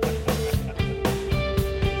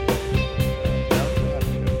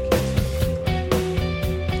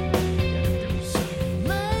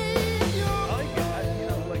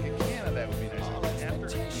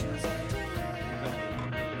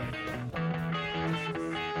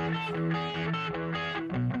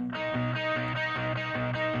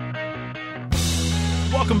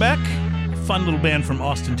 Welcome back. Fun little band from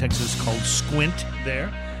Austin, Texas called Squint there.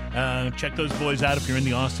 Check those boys out if you're in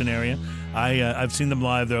the Austin area. I've seen them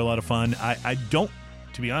live. They're a lot of fun. I don't,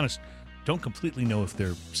 to be honest, don't completely know if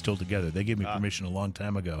they're still together. They gave me permission a long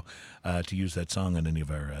time ago to use that song on any of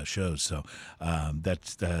our shows. So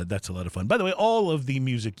that's a lot of fun. By the way, all of the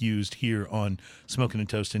music used here on Smoking and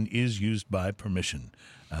Toasting is used by permission.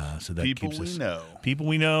 So that People keeps we us know. people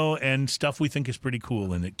we know and stuff we think is pretty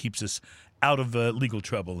cool, and it keeps us out of legal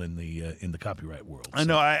trouble in the copyright world. I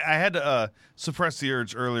know. I had to suppress the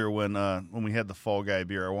urge earlier when we had the Fall Guy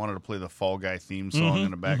beer. I wanted to play the Fall Guy theme song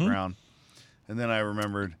in the background, and then I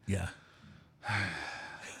remembered. Yeah.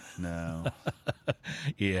 No.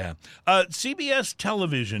 Yeah. CBS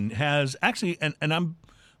Television has actually, and I'm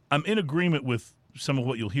in agreement with some of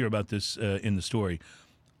what you'll hear about this in the story.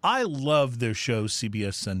 I love their show,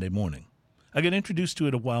 CBS Sunday Morning. I got introduced to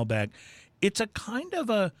it a while back. It's a kind of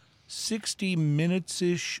a 60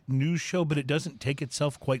 minutes-ish news show, but it doesn't take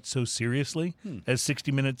itself quite so seriously as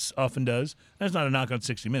 60 Minutes often does. That's not a knock on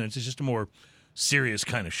 60 Minutes. It's just a more serious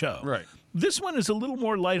kind of show. Right. This one is a little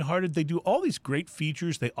more lighthearted. They do all these great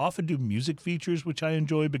features. They often do music features, which I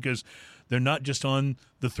enjoy because they're not just on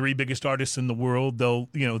the three biggest artists in the world. They'll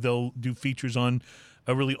do features on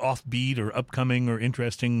a really offbeat or upcoming or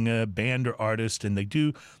interesting band or artist, and they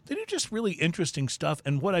do just really interesting stuff.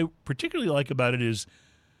 And what I particularly like about it is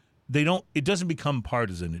it doesn't become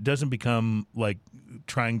partisan. It doesn't become like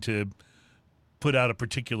trying to put out a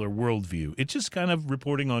particular worldview. It's just kind of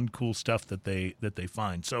reporting on cool stuff that they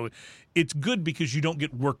find. So it's good because you don't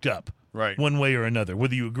get worked up Right. one way or another,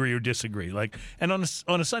 whether you agree or disagree. And on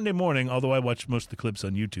a Sunday morning, although I watch most of the clips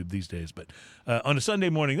on YouTube these days, but on a Sunday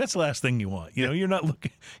morning, that's the last thing you want. You know, you're not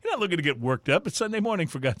looking to get worked up. It's Sunday morning,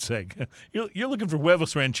 for God's sake. You're looking for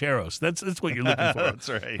huevos rancheros. That's what you're looking for. That's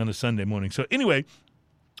right. On a Sunday morning. So anyway,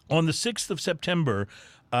 on the 6th of September,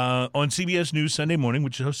 on CBS News Sunday Morning,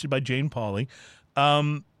 which is hosted by Jane Pauley,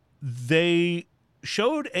 they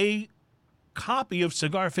showed a copy of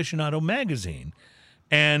Cigar Aficionado magazine.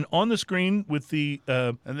 And on the screen with the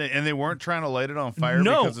And they weren't trying to light it on fire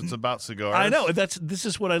because it's about cigars. I know. This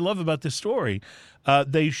is what I love about this story.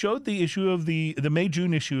 They showed the issue of the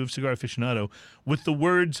May-June issue of Cigar Aficionado with the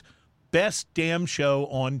words "Best Damn Show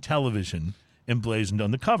on Television" emblazoned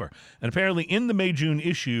on the cover. And apparently in the May-June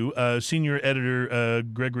issue, senior editor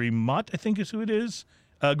Gregory Mott, I think is who it is,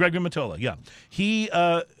 Gregory Matola, yeah. He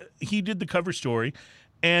did the cover story,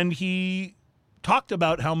 and he talked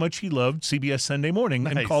about how much he loved CBS Sunday Morning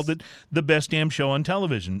and Nice. called it the best damn show on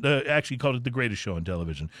television. Actually called it the greatest show on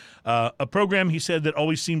television. A program, he said, that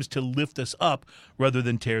always seems to lift us up rather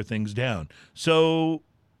than tear things down. So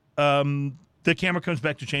the camera comes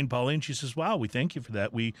back to Jane Pauley, and she says, wow, we thank you for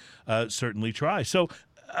that. We certainly try. So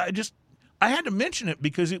I had to mention it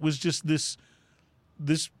because it was just this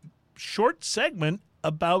short segment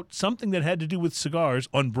about something that had to do with cigars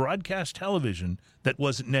on broadcast television that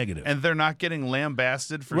wasn't negative. And they're not getting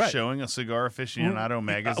lambasted for Right. showing a Cigar Aficionado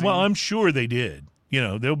magazine. Well, I'm sure they did.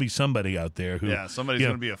 There'll be somebody out there who... yeah, somebody's you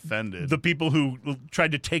know, going to be offended. the people who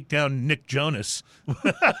tried to take down Nick Jonas,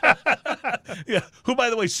 who, by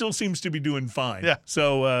the way, still seems to be doing fine. Yeah.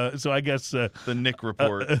 So I guess the Nick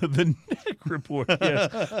Report. the Nick Report.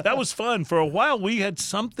 Yes, that was fun. For a while, we had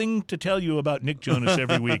something to tell you about Nick Jonas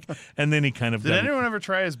every week, and then he kind of Did anyone ever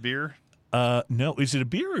try his beer? No, is it a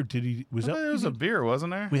beer or did he? Was I thought that? it was a beer,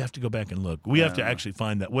 wasn't there? We have to go back and look. We have to actually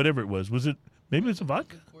find that. Whatever it was. Was it? Maybe it was a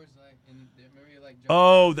vodka.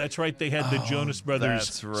 Oh, that's right. They had the Jonas Brothers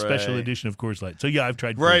that's right. special edition of Coors Light. So yeah, I've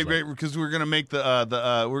tried. Coors Right, Light. right, because we're gonna make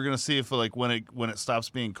we're gonna see if like when it stops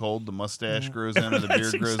being cold, the mustache grows in or the beard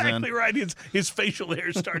That's grows exactly in. right. His facial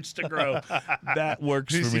hair starts to grow. That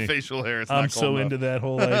works You for see me. facial hair. It's I'm not cold so enough. into that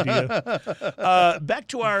whole idea. Back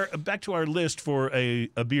to our list for a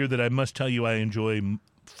beer that I must tell you I enjoy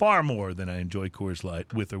far more than I enjoy Coors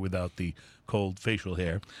Light, with or without the cold facial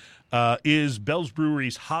hair. Is Bell's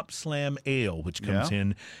Brewery's Hop Slam Ale, which comes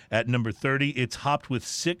in at number 30. It's hopped with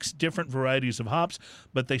 6 different varieties of hops,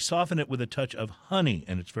 but they soften it with a touch of honey,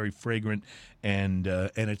 and it's very fragrant, and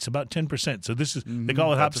it's about 10%. So this is they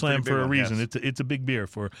call it Hop That's a Slam pretty for big a one, reason. yes. It's a big beer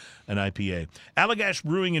for an IPA. Allagash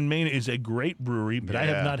Brewing in Maine is a great brewery, but I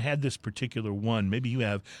have Yeah. not had this particular one. Maybe you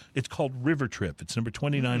have. It's called River Trip. It's number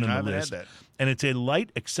 29 I on haven't the had list, that. and it's a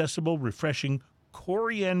light, accessible, refreshing,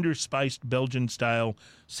 coriander-spiced Belgian-style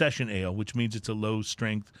session ale, which means it's a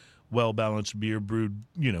low-strength, well-balanced beer brewed,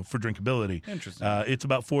 for drinkability. Interesting. It's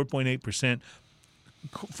about 4.8%.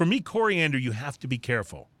 For me, coriander, you have to be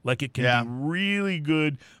careful. Like, it can Yeah. be really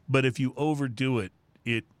good, but if you overdo it,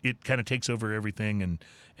 it kind of takes over everything, and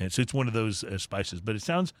so it's one of those spices. But it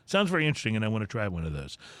sounds very interesting, and I want to try one of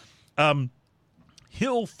those.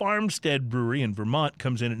 Hill Farmstead Brewery in Vermont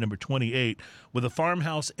comes in at number 28 with a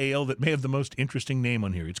farmhouse ale that may have the most interesting name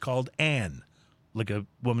on here. It's called Anne, like a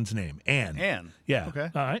woman's name. Anne. Anne. Yeah. Okay.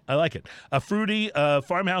 All right. I like it. A fruity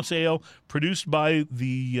farmhouse ale produced by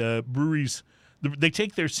the breweries. They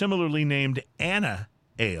take their similarly named Anna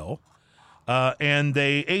Ale and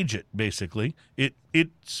they age it, basically.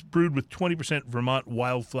 It's brewed with 20% Vermont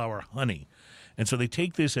wildflower honey. And so they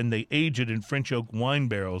take this and they age it in French oak wine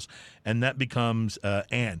barrels, and that becomes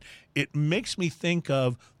Anne. It makes me think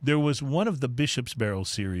of, there was one of the Bishop's Barrel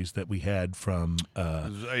series that we had from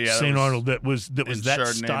St. Arnold that was that in style.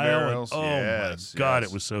 Chardonnay barrels? And, Yes, my God, yes.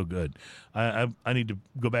 it was so good. I need to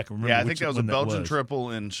go back and remember. Yeah, I think which that was a one Belgian was.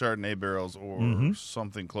 triple in Chardonnay barrels or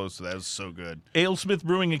something close to that. It was so good. AleSmith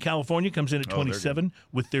Brewing in California comes in at Oh, they're 27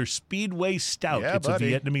 with their Speedway Stout. Yeah, It's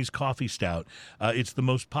buddy. a Vietnamese coffee stout. It's the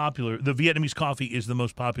most popular. The Vietnamese coffee is the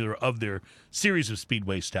most popular of their series of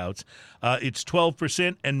Speedway Stouts. It's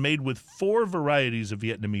 12% and made with 4 varieties of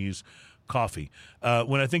Vietnamese coffee.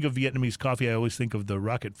 When I think of Vietnamese coffee, I always think of the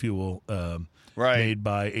Rocket Fuel Right. made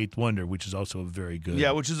by Eighth Wonder, which is also a very good.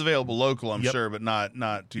 Yeah, which is available local, I'm Yep. sure, but not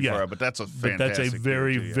too Yeah. far out. But that's a But fantastic that's a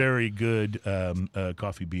very, beer, too, yeah. very good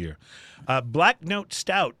coffee beer. Black Note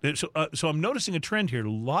Stout. So I'm noticing a trend here.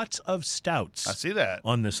 Lots of stouts I see that.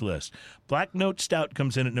 on this list. Black Note Stout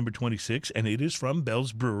comes in at number 26, and it is from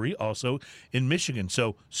Bell's Brewery, also in Michigan.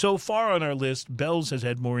 So far on our list, Bell's has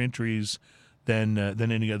had more entries than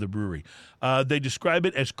any other brewery. They describe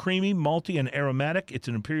it as creamy, malty, and aromatic. It's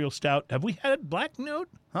an imperial stout. Have we had Black Note?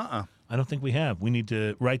 I don't think we have. We need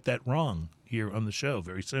to right that wrong here on the show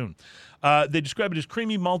very soon. They describe it as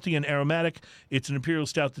creamy, malty, and aromatic. It's an imperial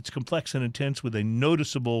stout that's complex and intense with a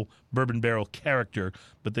noticeable bourbon barrel character,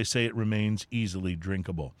 but they say it remains easily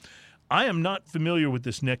drinkable. I am not familiar with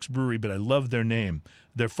this next brewery, but I love their name.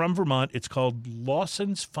 They're from Vermont. It's called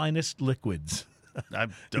Lawson's Finest Liquids. I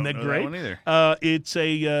Isn't don't that know great? that one either. It's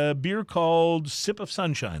a beer called Sip of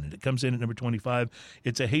Sunshine, and it comes in at number 25.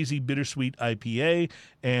 It's a hazy, bittersweet IPA,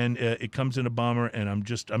 and it comes in a bomber. And I'm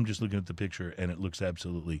just looking at the picture, and it looks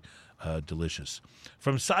absolutely delicious.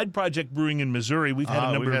 From Side Project Brewing in Missouri, we've had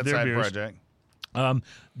a number we've of had their Side beers. Project.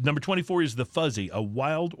 Number 24 is the Fuzzy, a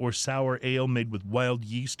wild or sour ale made with wild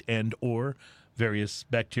yeast and or various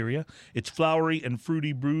bacteria. It's flowery and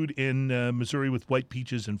fruity, brewed in Missouri with white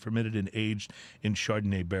peaches and fermented and aged in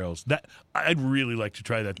Chardonnay barrels. That I'd really like to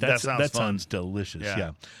try that. That sounds fun. Delicious.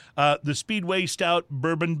 Yeah. The Speedway Stout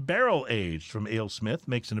Bourbon Barrel Aged from Ale Smith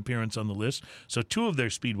makes an appearance on the list. So 2 of their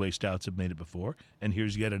Speedway Stouts have made it before, and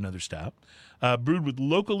here's yet another stout. Brewed with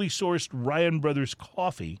locally sourced Ryan Brothers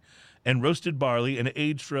coffee and roasted barley and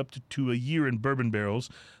aged for up to a year in bourbon barrels.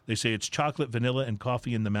 They say it's chocolate, vanilla, and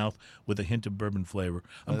coffee in the mouth with a hint of bourbon flavor.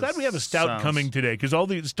 I'm glad we have a stout coming today because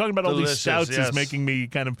talking about all these stouts is making me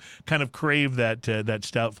kind of crave that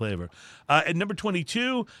stout flavor. At number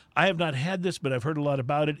 22, I have not had this, but I've heard a lot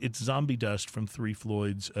about it. It's Zombie Dust from Three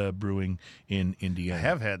Floyds Brewing in Indiana. I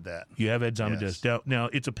have had that. You have had Zombie Dust. Now,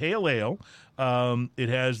 it's a pale ale. It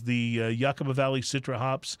has the Yakima Valley Citra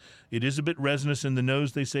hops. It is a bit resinous in the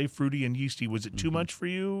nose, they say, fruity and yeasty. Was it too much for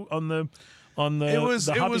you on the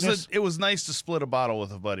hoppiness? It was nice to split a bottle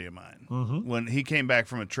with a buddy of mine when he came back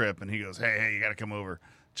from a trip, and he goes, hey, you got to come over,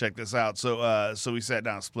 check this out. So we sat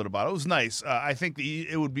down and split a bottle. It was nice. I think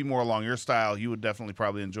it would be more along your style. You would definitely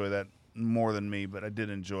probably enjoy that more than me, but I did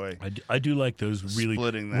enjoy. I do like those really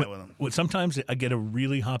splitting that with them. Sometimes I get a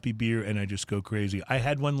really hoppy beer and I just go crazy. I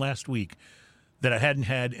had one last week that I hadn't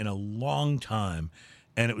had in a long time,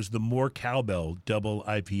 and it was the More Cowbell Double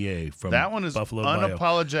IPA from that one is Buffalo Bio.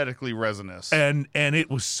 Unapologetically resinous, and it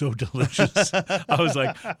was so delicious. I was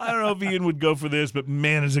like, I don't know if Ian would go for this, but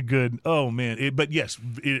man, is it good. Oh man, but yes,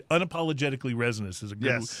 unapologetically resinous is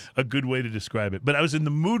a good way to describe it. But I was in the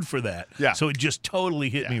mood for that, so it just totally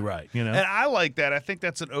hit me right, you know. And I like that. I think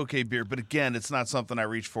that's an okay beer, but again, it's not something I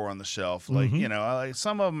reach for on the shelf. Like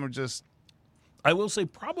some of them are just. I will say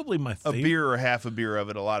probably my favorite. A beer or half a beer of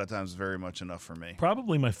it a lot of times is very much enough for me.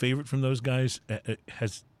 Probably my favorite from those guys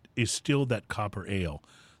is still that Copper Ale.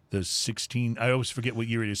 The 16, I always forget what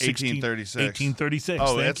year it is. 1836. 1836.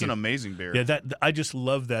 Oh, that's an amazing beer. Yeah, I just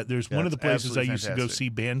love that. There's one of the places I used to go see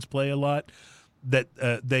bands play a lot. That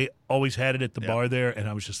they always had it at the bar there, and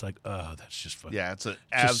I was just like, "Oh, that's just fun." Yeah, it's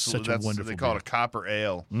such a wonderful. They call it a Copper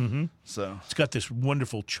Ale. Mm-hmm. So it's got this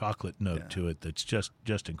wonderful chocolate note to it that's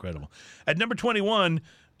just incredible. At number 21,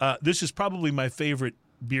 this is probably my favorite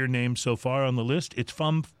beer name so far on the list. It's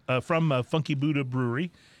from Funky Buddha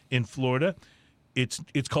Brewery in Florida.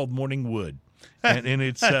 It's called Morning Wood. And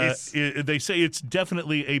it's nice. They say it's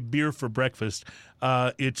definitely a beer for breakfast.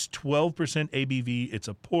 It's 12% ABV. It's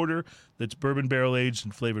a porter that's bourbon barrel aged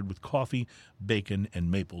and flavored with coffee, bacon,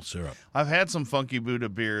 and maple syrup. I've had some Funky Buddha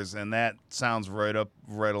beers, and that sounds right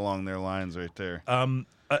along their lines right there.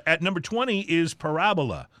 At number 20 is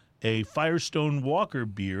Parabola, a Firestone Walker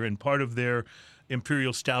beer, and part of their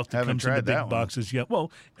Imperial Stout that comes in the big boxes. Yeah,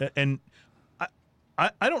 well, and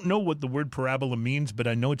I don't know what the word parabola means, but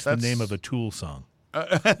I know it's the name of a Tool song.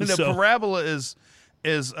 Parabola is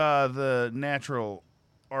the natural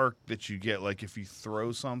arc that you get, like if you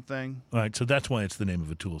throw something. All right, so that's why it's the name of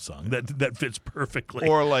a Tool song. That fits perfectly.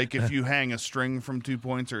 Or like if you hang a string from 2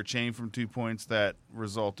 points or a chain from 2 points, that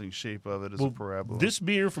resulting shape of it is a parabola. This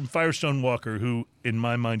beer from Firestone Walker, who in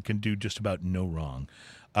my mind can do just about no wrong,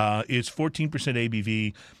 is 14%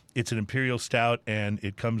 ABV. It's an Imperial Stout, and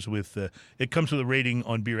it comes with a rating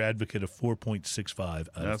on Beer Advocate of 4.65 out of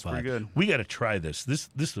 5. That's pretty good. We got to try this.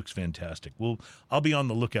 This looks fantastic. I'll be on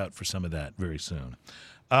the lookout for some of that very soon.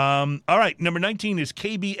 All right, number 19 is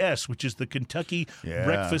KBS, which is the Kentucky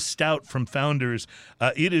Breakfast Stout from Founders.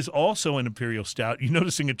 It is also an Imperial Stout. You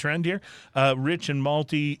noticing a trend here? Rich and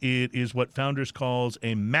malty. It is what Founders calls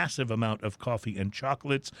a massive amount of coffee and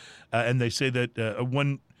chocolates. And they say that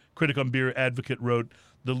one critic on Beer Advocate wrote,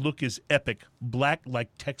 "The look is epic, black like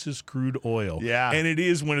Texas crude oil." Yeah. And it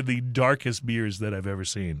is one of the darkest beers that I've ever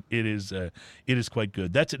seen. It is quite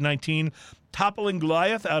good. That's at 19. Toppling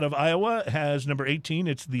Goliath out of Iowa has number 18.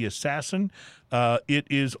 It's the Assassin. It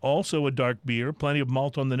is also a dark beer. Plenty of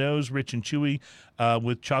malt on the nose, rich and chewy,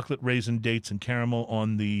 with chocolate, raisin, dates, and caramel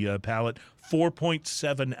on the palate.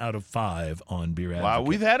 4.7 out of 5 on Beer Advocate. Wow,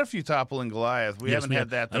 we've had a few Toppling Goliath. We haven't had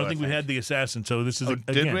that, though, I don't think we had the Assassin, so this is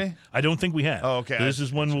did we? I don't think we have. Oh, okay. So this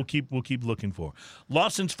is one we'll keep looking for.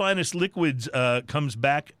 Lawson's Finest Liquids comes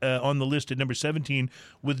back on the list at number 17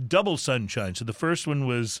 with Double Sunshine. So the first one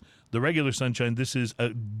was the regular Sunshine. This is a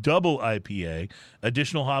double IPA,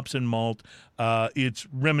 additional hops and malt. It's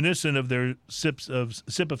reminiscent of their Sip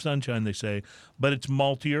of Sunshine, they say, but it's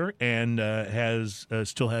maltier and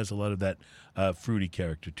still has a lot of that fruity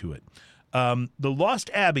character to it. The Lost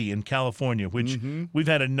Abbey in California, which we've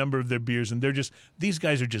had a number of their beers, and these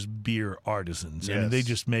guys are just beer artisans. Yes. And they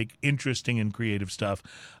just make interesting and creative stuff.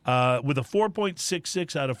 With a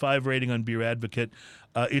 4.66 out of 5 rating on Beer Advocate,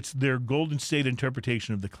 it's their Golden State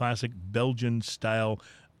interpretation of the classic Belgian-style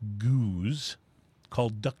Goose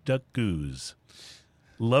called Duck Duck Goose.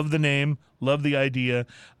 Love the name. Love the idea.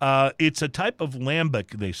 It's a type of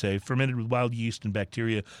lambic, they say, fermented with wild yeast and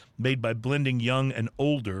bacteria, made by blending young and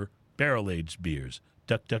older barrel-aged beers.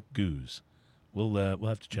 Duck Duck Goose. We'll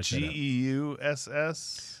have to check that out.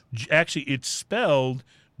 Geuss? Actually, it's spelled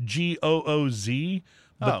Gooz,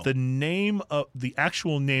 but Oh. the name of the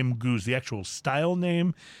actual name Goose, the actual style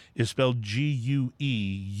name, is spelled Gueuze.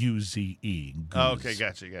 Oh, okay,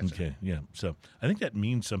 gotcha. Okay, yeah. So I think that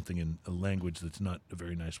means something in a language that's not a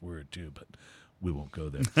very nice word, too, but we won't go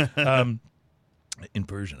there. In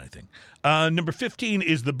Persian, I think. Number 15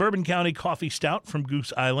 is the Bourbon County Coffee Stout from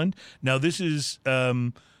Goose Island. Now, this is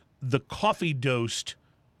the coffee-dosed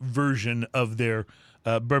version of their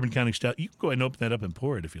Bourbon County Stout. You can go ahead and open that up and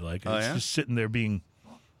pour it if you like. Oh, It's yeah? just sitting there being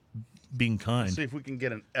kind. See if we can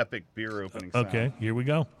get an epic beer opening sound. Okay, here we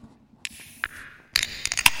go.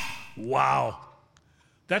 Wow.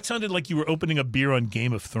 That sounded like you were opening a beer on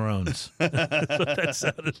Game of Thrones. That's what that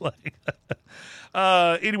sounded like.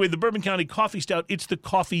 Anyway, the Bourbon County Coffee Stout, it's the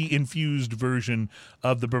coffee-infused version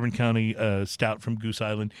of the Bourbon County Stout from Goose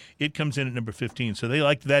Island. It comes in at number 15, so they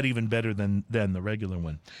liked that even better than the regular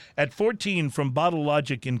one. At 14, from Bottle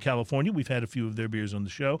Logic in California, we've had a few of their beers on the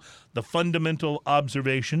show, the Fundamental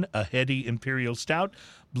Observation, a heady Imperial Stout,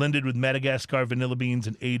 blended with Madagascar vanilla beans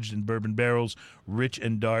and aged in bourbon barrels, rich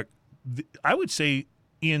and dark. I would say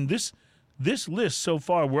in this list so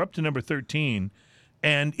far, we're up to number 13,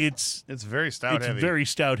 and it's very stout heavy. very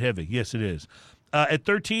stout heavy. Yes, it is. At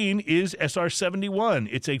 13 is SR71.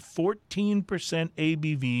 It's a 14%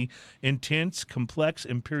 ABV, intense, complex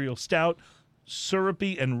imperial stout,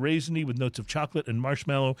 syrupy and raisiny with notes of chocolate and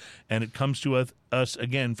marshmallow, and it comes to us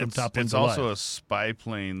again from Top One It's Goliath. also a spy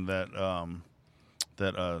plane that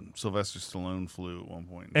Sylvester Stallone flew at one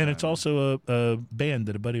point. And it's also a band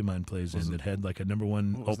that a buddy of mine plays in that had like a number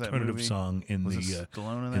one What was that alternative movie? song in Was the it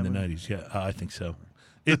Stallone in in the that movie? 90s. Yeah, I think so.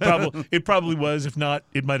 It probably was. If not,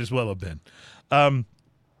 it might as well have been.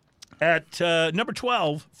 At number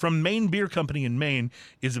 12, from Maine Beer Company in Maine,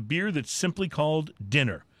 is a beer that's simply called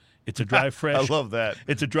Dinner. It's a dry, fresh. I love that.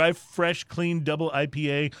 It's a dry, fresh, clean double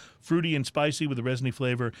IPA, fruity and spicy with a resiny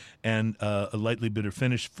flavor and a lightly bitter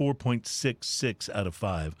finish. 4.66 out of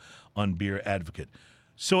 5 on Beer Advocate.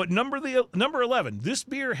 So at number 11, this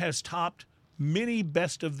beer has topped many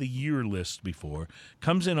best of the year lists before.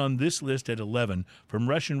 Comes in on this list at 11 from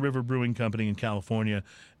Russian River Brewing Company in California.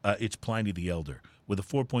 It's Pliny the Elder with a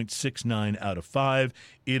 4.69 out of 5.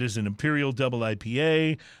 It is an Imperial Double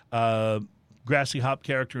IPA. Grassy hop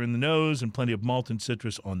character in the nose and plenty of malt and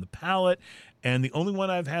citrus on the palate. And the only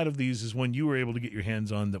one I've had of these is one you were able to get your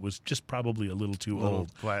hands on that was just probably a little too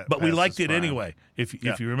old. But we past liked its it prime. anyway,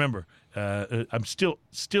 if you remember. I'm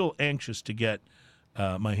still anxious to get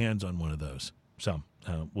my hands on one of those. So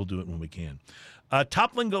we'll do it when we can.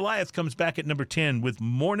 Toppling Goliath comes back at number 10 with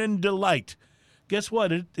Morning Delight. Guess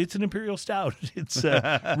what? It's an Imperial Stout. It's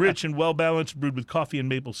rich and well-balanced, brewed with coffee and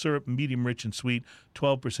maple syrup, medium rich and sweet,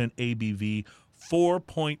 12% ABV,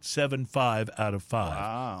 4.75 out of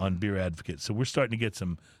 5 on Beer Advocate. So we're starting to get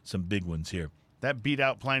some big ones here. That beat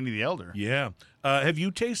out Pliny the Elder. Yeah. Have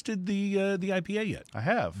you tasted the IPA yet? I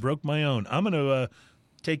have. Broke my own. I'm going to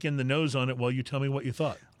take in the nose on it while you tell me what you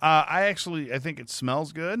thought. I think it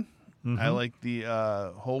smells good. Mm-hmm. I like the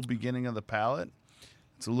whole beginning of the palate.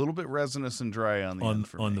 It's a little bit resinous and dry on the end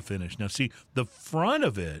for me. The finish. Now, see, the front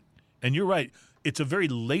of it, and you're right, it's a very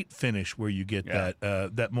late finish where you get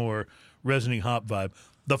that more resiny hop vibe.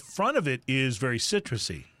 The front of it is very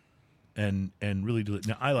citrusy and really delicious.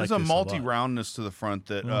 Now, I like There's a this malty lot. roundness to the front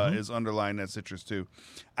that is underlying that citrus too.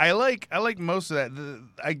 I like most of that.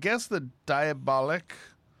 I guess the diabolic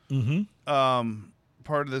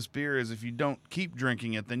part of this beer is if you don't keep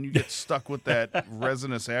drinking it, then you get stuck with that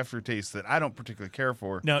resinous aftertaste that I don't particularly care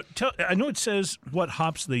for. Now, I know it says what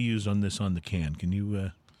hops they use on the can. Can you?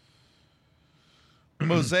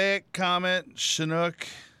 Mosaic, Comet, Chinook,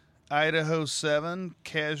 Idaho 7,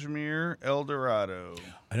 Cashmere, Eldorado.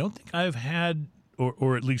 I don't think I've had,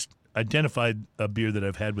 or at least identified a beer that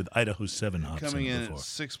I've had with Idaho 7 hops Coming in it in at before.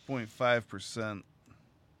 6.5%.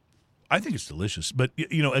 I think it's delicious. But,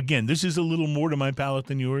 again, this is a little more to my palate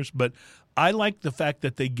than yours. But I like the fact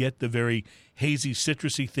that they get the very hazy,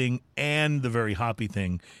 citrusy thing and the very hoppy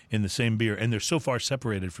thing in the same beer. And they're so far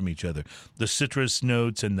separated from each other. The citrus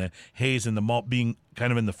notes and the haze and the malt being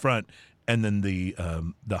kind of in the front, and then the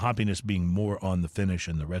hoppiness being more on the finish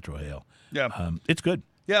and the retrohale. Yeah. It's good.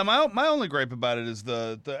 Yeah, my only gripe about it is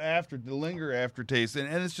the linger aftertaste, and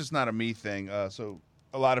it's just not a me thing. So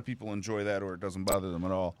a lot of people enjoy that, or it doesn't bother them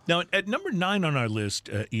at all. Now, at number 9 on our list,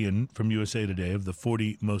 Ian, from USA Today, of the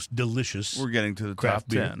 40 most delicious We're getting to the craft top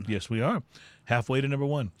beer. 10. Yes, we are. Halfway to number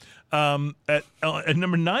 1. At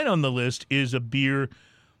number 9 on the list is a beer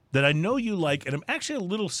that I know you like, and I'm actually a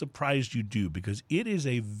little surprised you do, because it is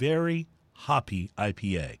a very hoppy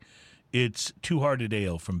IPA. It's Two Hearted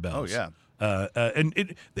Ale from Bell's. Oh, yeah. And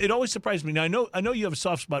it always surprised me. Now I know you have a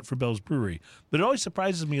soft spot for Bell's Brewery, but it always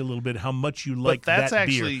surprises me a little bit how much you like But that's that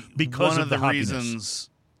actually beer because one of the the hoppiness. reasons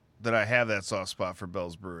that I have that soft spot for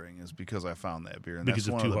Bell's Brewing is because I found that beer, and Because that's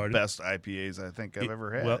of one Two of the Hearted? best IPAs I think I've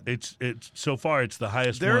ever had. Well, it's so far it's the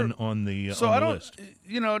highest There- one on the so on I the don't,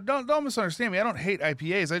 list. don't misunderstand me. I don't hate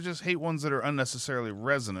IPAs. I just hate ones that are unnecessarily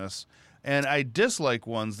resinous, and I dislike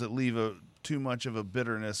ones that leave too much of a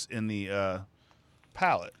bitterness in the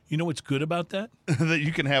palate. You know what's good about that? That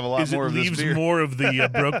you can have a lot Is it more of this leaves beer. more of the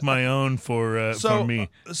broke my own for me.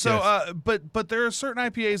 Yes. But there are certain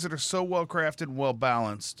IPAs that are so well crafted, and well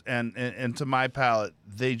balanced, and to my palate,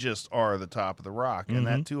 they just are the top of the rock. And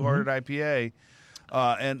that Two Hearted IPA,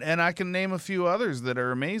 and I can name a few others that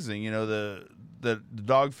are amazing. You know, the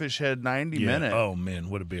Dogfish Head 90 minute. Oh man,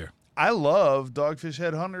 what a beer! I love Dogfish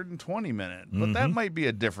Head 120 minute, but that might be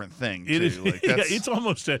a different thing too. It is. Like, Yeah, that's, it's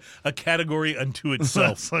almost a category unto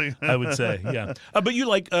itself. Like- I would say, yeah. But you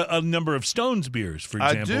like a number of Stones beers, for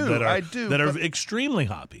I example, do, that are but- extremely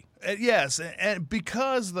hoppy. yes, and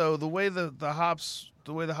because though the way the hops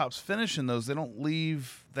finish in those, they don't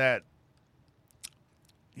leave that.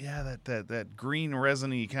 Yeah, that green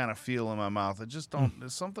resiny kind of feel in my mouth. I just don't.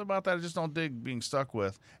 There's something about that I just don't dig being stuck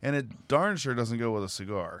with, and it darn sure doesn't go with a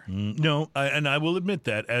cigar. No, and I will admit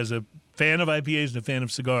that as a fan of IPAs and a fan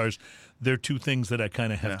of cigars, they're two things that I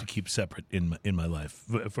kind of have to keep separate in my life,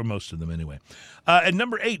 for most of them anyway. At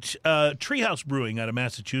number 8, Treehouse Brewing out of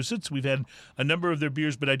Massachusetts. We've had a number of their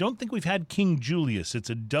beers, but I don't think we've had King Julius. It's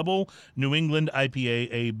a double New England IPA,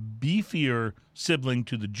 a beefier sibling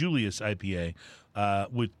to the Julius IPA,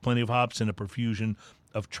 with plenty of hops and a profusion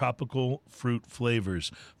of tropical fruit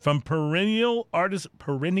flavors. From Perennial, I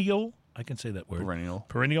can say that word.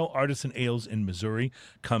 Perennial Artisan Ales in Missouri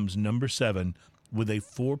comes number 7 with a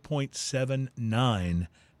 4.79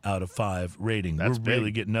 out of 5 rating. That's We're really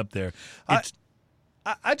big. getting up there. It's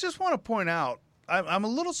I just want to point out, I'm a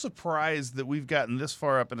little surprised that we've gotten this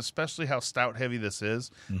far up, and especially how stout heavy this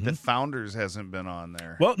is. That Founders hasn't been on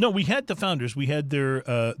there. well, no, we had the Founders. We had their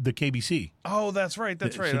the KBC. Oh, that's right.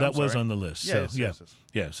 That's right. So I'm that was sorry. on the list. Yes, so, yes.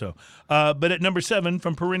 yeah. So, but at number 7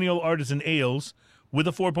 from Perennial Artisan Ales with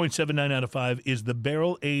a 4.79 out of 5 is the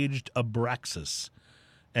Barrel Aged Abraxas,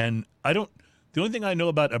 and the only thing I know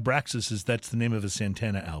about Abraxas is that's the name of a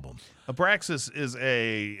Santana album. Abraxas is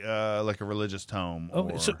a like a religious tome.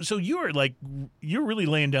 Okay, or- so you're really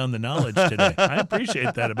laying down the knowledge today. I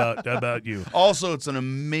appreciate that about you. Also, it's an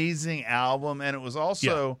amazing album, and it was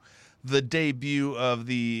also the debut of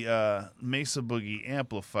the Mesa Boogie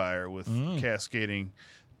amplifier with cascading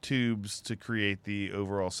tubes to create the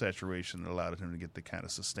overall saturation that allowed him to get the kind of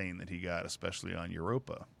sustain that he got, especially on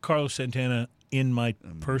Europa. Carlos Santana in my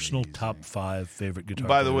personal top 5 favorite guitar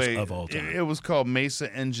By the players way, of all time. it was called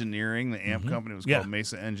Mesa Engineering. The amp company was called Yeah.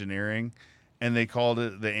 Mesa Engineering, and they called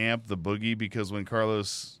it the amp the Boogie because when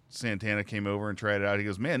Carlos Santana came over and tried it out, he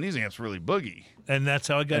goes, "Man, these amps really boogie," and that's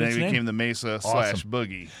how I got and its then it name. became the Mesa /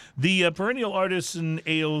 Boogie. The Perennial Artisan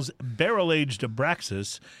Ales Barrel Aged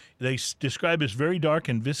Abraxas, they describe as very dark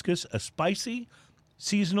and viscous, a spicy,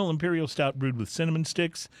 seasonal imperial stout brewed with cinnamon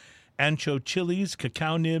sticks, ancho chilies,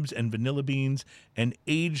 cacao nibs, and vanilla beans, and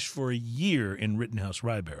aged for a year in Rittenhouse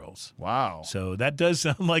rye barrels. Wow. So that does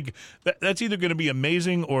sound like that's either going to be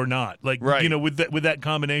amazing or not. Like, Right. you know, with that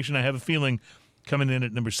combination, I have a feeling coming in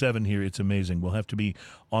at number 7 here, it's amazing. We'll have to be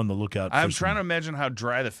on the lookout. I'm for trying to imagine how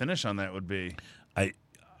dry the finish on that would be.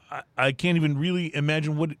 I can't even really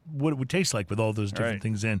imagine what it would taste like with all those different Right.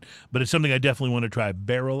 things in. But it's something I definitely want to try.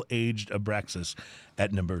 Barrel Aged Abraxas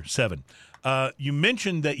at number 7. You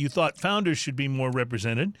mentioned that you thought Founders should be more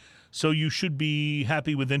represented, so you should be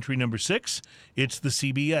happy with entry number 6. It's the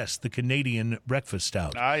CBS, the Canadian Breakfast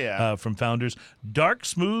Stout. Ah, yeah. From Founders. Dark,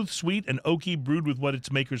 smooth, sweet, and oaky, brewed with what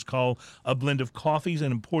its makers call a blend of coffees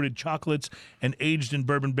and imported chocolates, and aged in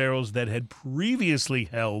bourbon barrels that had previously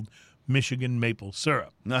held Michigan maple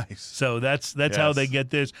syrup. Nice. So that's how Yes. they get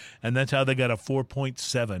this, and that's how they got a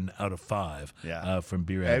 4.7 out of 5 from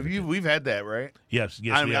Beer Have Advocate. we've had that, right? Yes, I we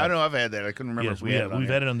mean, I have. know I've had that. I couldn't remember Yes, if we had it on We've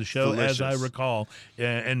here. had it on the show, as I Delicious. recall.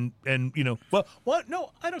 And you know, well, what?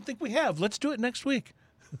 No, I don't think we have. Let's do it next week.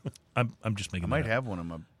 I'm just making. I might that have one in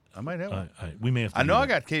my. I might have one. up. We may have. To I know do I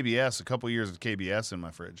that. got KBS, a couple years of KBS in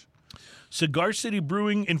my fridge. Cigar City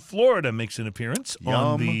Brewing in Florida makes an appearance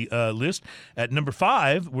on the list. At number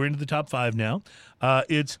 5, we're into the top 5 now.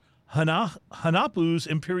 It's Hanapu's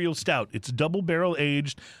Imperial Stout. It's double barrel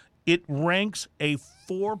aged. It ranks a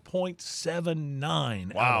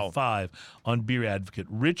 4.79 out of 5 on Beer Advocate.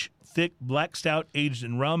 Rich, thick black stout aged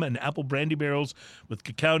in rum and apple brandy barrels with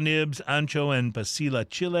cacao nibs, ancho and pasilla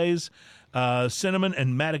chiles, cinnamon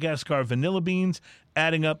and Madagascar vanilla beans,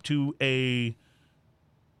 adding up to an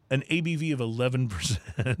ABV of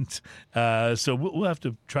 11%. So we'll have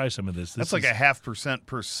to try some of this. That's like 0.5%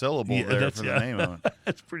 per syllable there for the name of it.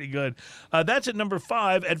 That's pretty good. That's at number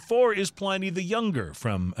 5. At 4 is Pliny the Younger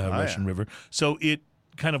from Russian River. So it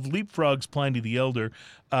kind of leapfrogs Pliny the Elder.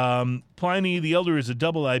 Pliny the Elder is a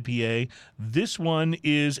double IPA. This one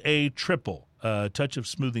is a triple. Touch of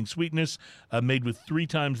smoothing sweetness, made with 3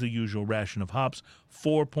 times the usual ration of hops,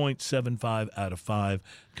 4.75 out of 5,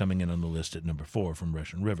 coming in on the list at number 4 from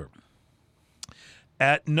Russian River.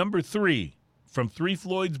 At number 3, from Three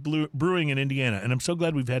Floyds Brewing in Indiana, and I'm so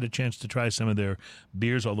glad we've had a chance to try some of their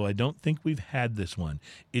beers, although I don't think we've had this one.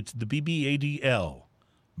 It's the BBADL,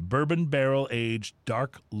 Bourbon Barrel Aged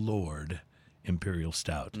Dark Lord Imperial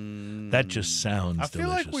Stout. That just sounds delicious. I feel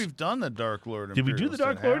like we've done the Dark Lord Did Imperial we do the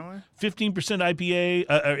Dark Stout, Lord? 15% IPA,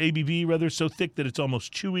 or ABV rather, so thick that it's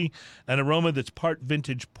almost chewy. An aroma that's part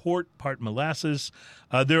vintage port, part molasses.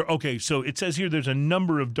 So it says here there's a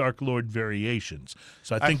number of Dark Lord variations.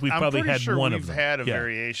 So I think we've probably had one of them. We've had a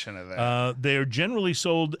variation of that. They are generally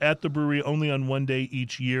sold at the brewery only on one day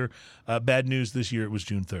each year. Bad news this year, it was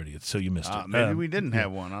June 30th, so you missed it. Maybe we didn't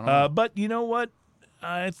have one. I don't know. But you know what?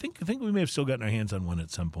 I think we may have still gotten our hands on one at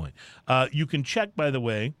some point. You can check, by the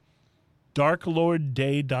way,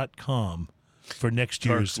 darklordday.com for next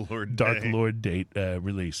year's Dark Lord date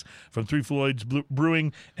release from Three Floyds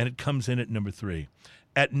Brewing, and it comes in at number 3.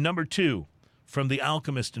 At number 2, from The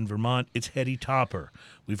Alchemist in Vermont, it's Heady Topper.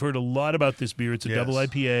 We've heard a lot about this beer. It's a double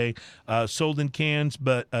IPA, sold in cans,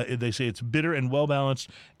 but they say it's bitter and well-balanced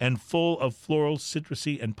and full of floral,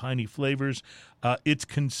 citrusy, and piney flavors. It's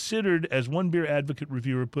considered, as one Beer Advocate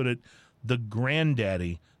reviewer put it, the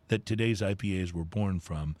granddaddy that today's IPAs were born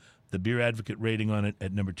from. The Beer Advocate rating on it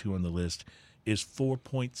at number 2 on the list is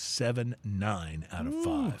 4.79 out of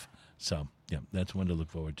 5. So, yeah, that's one to look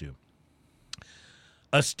forward to.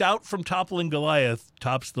 A stout from Toppling Goliath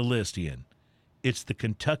tops the list, Ian. It's the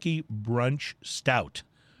Kentucky Brunch Stout,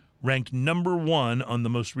 ranked number 1 on the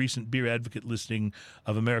most recent Beer Advocate listing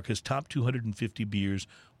of America's top 250 beers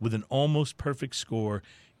with an almost perfect score.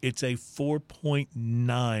 It's a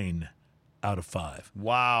 4.9 out of 5.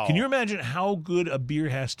 Wow. Can you imagine how good a beer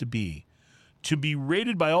has to be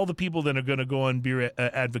rated by all the people that are going to go on Beer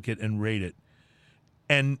Advocate and rate it,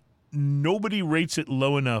 and nobody rates it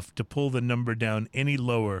low enough to pull the number down any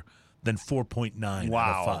lower than 4.9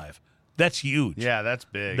 out of 5. That's huge. Yeah, that's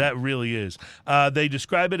big. That really is. They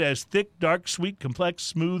describe it as thick, dark, sweet, complex,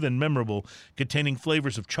 smooth, and memorable, containing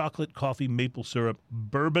flavors of chocolate, coffee, maple syrup,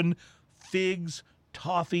 bourbon, figs,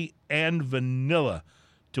 toffee, and vanilla,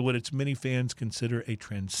 to what its many fans consider a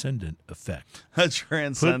transcendent effect. A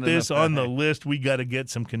transcendent Put this effect. on the list. We got to get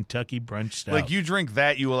some Kentucky Brunch Stout. Like, you drink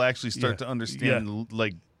that, you will actually start to understand,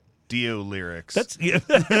 like, Dio lyrics. That's Ronnie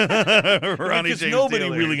because James nobody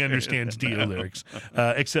Dio really lyrics. understands Dio lyrics,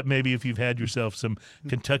 except maybe if you've had yourself some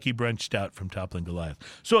Kentucky Brunch Stout from Toppling Goliath.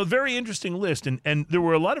 So a very interesting list, and there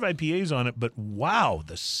were a lot of IPAs on it, but wow,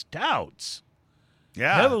 the stouts.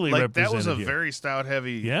 Yeah, heavily like that was represented a here. Very stout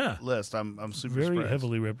heavy list. I'm super Very surprised.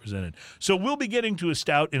 heavily represented. So we'll be getting to a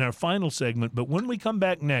stout in our final segment, but when we come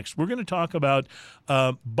back next, we're going to talk about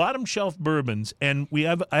bottom shelf bourbons, and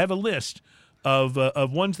I have a list of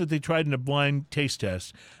ones that they tried in a blind taste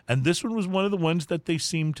test, and this one was one of the ones that they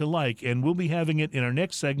seemed to like, and we'll be having it in our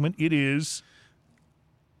next segment. It is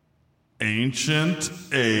Ancient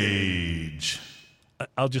Age.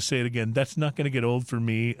 I'll just say it again. That's not going to get old for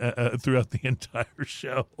me throughout the entire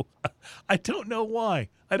show. I don't know why.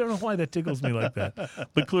 I don't know why that tickles me like that.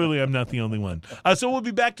 But clearly I'm not the only one. So we'll be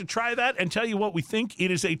back to try that and tell you what we think. It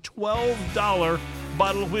is a $12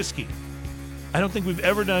 bottle of whiskey. I don't think we've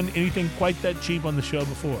ever done anything quite that cheap on the show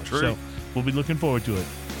before. True. So we'll be looking forward to it.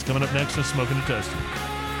 It's coming up next on Smoking and Toasting.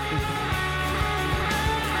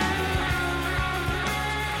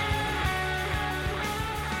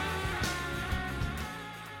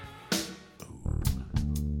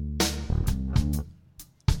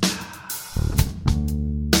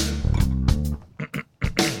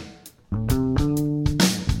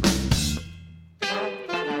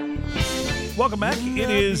 Welcome back.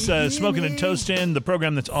 It is Smoking and Toastin', the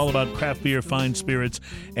program that's all about craft beer, fine spirits,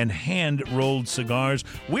 and hand-rolled cigars.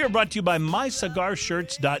 We are brought to you by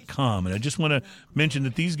MyCigarShirts.com, and I just want to mention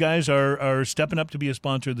that these guys are stepping up to be a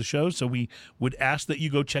sponsor of the show, so we would ask that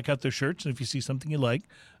you go check out their shirts, and if you see something you like,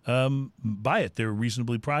 buy it. They're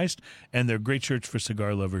reasonably priced, and they're great shirts for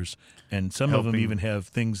cigar lovers, and some of them even have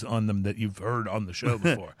things on them that you've heard on the show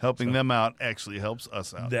before. Helping them out actually helps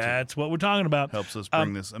us out. That's what we're talking about. Helps us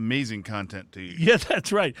bring this amazing content to you. Yeah,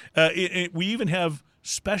 that's right. We even have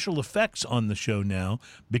special effects on the show now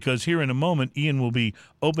because here in a moment, Ian will be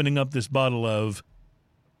opening up this bottle of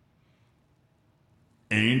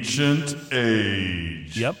Ancient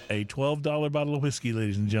Age. Yep, a $12 bottle of whiskey,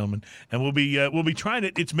 ladies and gentlemen, and we'll be trying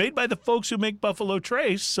it. It's made by the folks who make Buffalo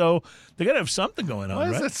Trace, so they got to have something going on, Why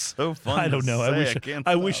right? is that so fun? I don't know. I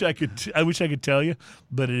wish I could tell you,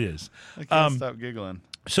 but it is. I can't stop giggling.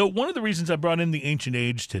 So one of the reasons I brought in the Ancient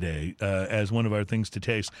Age today as one of our things to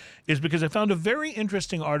taste is because I found a very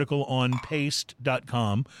interesting article on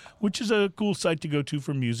Paste.com, which is a cool site to go to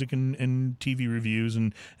for music and TV reviews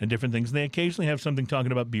and different things. And they occasionally have something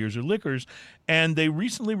talking about beers or liquors. And they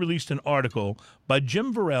recently released an article by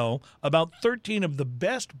Jim Varell about 13 of the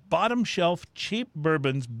best bottom shelf cheap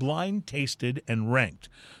bourbons blind tasted and ranked.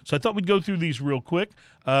 So I thought we'd go through these real quick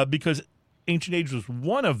because Ancient Age was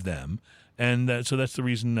one of them. And so that's the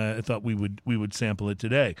reason I thought we would sample it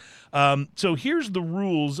today. So here's the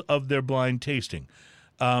rules of their blind tasting.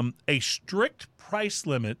 A strict price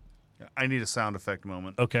limit. I need a sound effect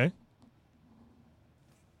moment. Okay.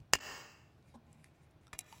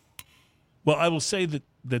 Well, I will say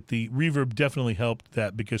that the reverb definitely helped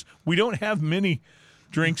that because we don't have many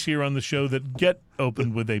drinks here on the show that get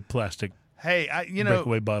opened with a plastic Hey,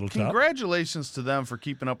 breakaway bottle top. Congratulations to them for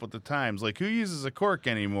keeping up with the times. Like, who uses a cork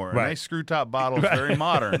anymore? Right. A nice screw top bottle is very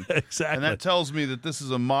modern. Exactly. And that tells me that this is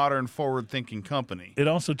a modern, forward-thinking company. It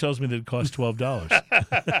also tells me that it costs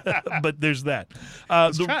 $12. But there's that. I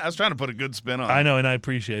was trying to put a good spin on it. I know, and I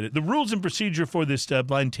appreciate it. The rules and procedure for this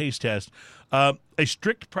blind taste test, a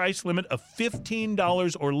strict price limit of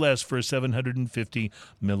 $15 or less for a 750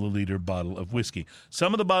 milliliter bottle of whiskey.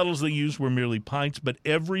 Some of the bottles they used were merely pints, but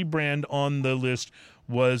every brand on the list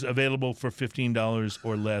was available for $15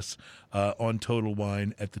 or less on Total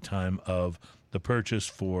Wine at the time of the purchase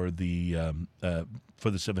for the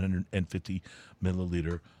 750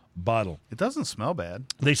 milliliter bottle. It doesn't smell bad.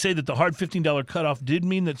 They say that the hard $15 cutoff did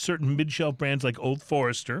mean that certain mid-shelf brands like Old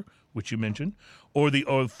Forester, which you mentioned, or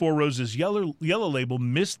Four Roses Yellow Label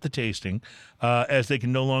missed the tasting as they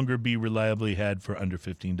can no longer be reliably had for under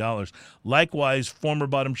 $15. Likewise, former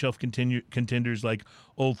bottom shelf contenders like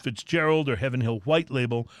Old Fitzgerald or Heaven Hill White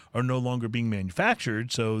Label are no longer being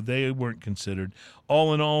manufactured, so they weren't considered.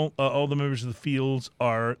 All in all the members of the fields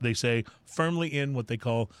are, they say, firmly in what they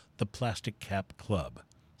call the plastic cap club.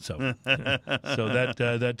 So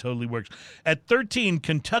that totally works. At 13,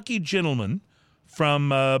 Kentucky Gentleman from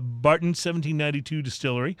Barton 1792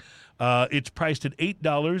 Distillery. It's priced at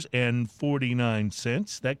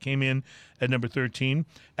 $8.49. That came in at number 13.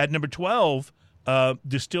 At number 12,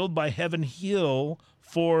 distilled by Heaven Hill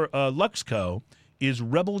for Luxco, is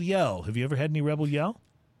Rebel Yell. Have you ever had any Rebel Yell?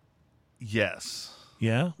 Yes.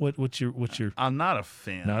 Yeah? What's your? I'm not a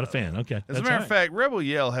fan. Not a fan. Okay. As a matter of fact, Rebel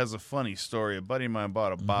Yell has a funny story. A buddy of mine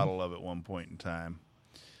bought a bottle of it one point in time,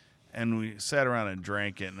 and we sat around and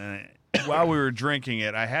drank it. And while we were drinking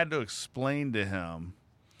it, I had to explain to him.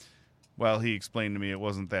 Well, he explained to me it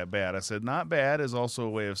wasn't that bad. I said, not bad is also a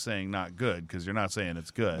way of saying not good, because you're not saying it's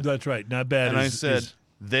good. That's right. Not bad. And I said,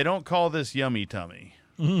 they don't call this yummy tummy.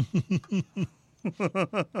 I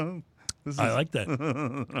like that.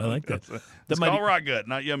 I like that. It's called rock gut,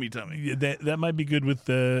 not yummy tummy. That might be good with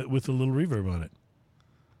a little reverb on it.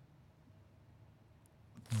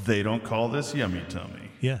 They don't call this yummy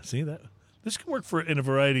tummy. Yeah, see that? This can work in a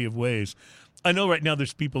variety of ways. I know right now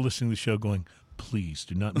there's people listening to the show going, please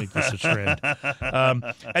do not make this a trend.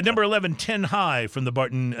 At number 11, 10 High from the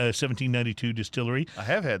Barton 1792 Distillery. I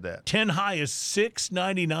have had that. 10 High is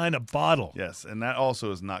 $6.99 a bottle. Yes, and that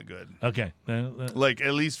also is not good. Okay. Like,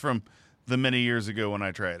 at least from the many years ago when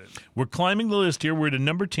I tried it. We're climbing the list here. We're at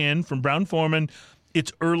number 10 from Brown-Forman.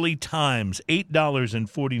 It's Early Times,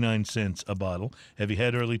 $8.49 a bottle. Have you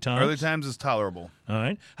had Early Times? Early Times is tolerable. All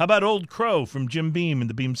right. How about Old Crow from Jim Beam and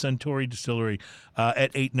the Beam Suntory Distillery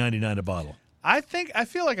at $8.99 a bottle? I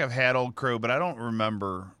feel like I've had Old Crow, but I don't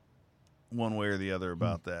remember one way or the other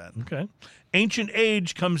about that. Okay. Ancient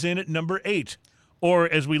Age comes in at number 8. Or,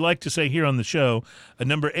 as we like to say here on the show,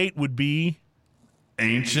 number 8 would be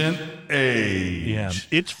Ancient Age. Yeah,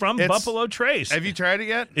 it's from Buffalo Trace. Have you tried it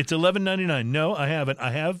yet? It's $11.99. No, I haven't.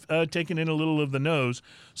 I have taken in a little of the nose,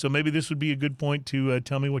 so maybe this would be a good point to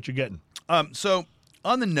tell me what you're getting. So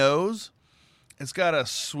on the nose, it's got a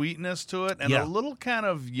sweetness to it and Yeah. a little kind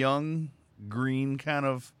of young green kind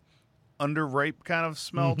of underripe kind of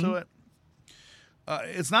smell to it.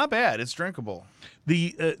 It's not bad. It's drinkable.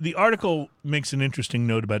 The article makes an interesting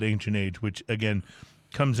note about Ancient Age, which, again,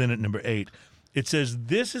 comes in at number 8. It says,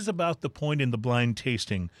 this is about the point in the blind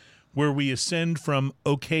tasting where we ascend from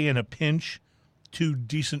okay in a pinch to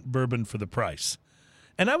decent bourbon for the price.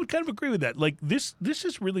 And I would kind of agree with that. Like, this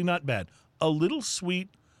is really not bad. A little sweet,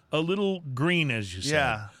 a little green, as you said.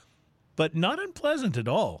 Yeah. But not unpleasant at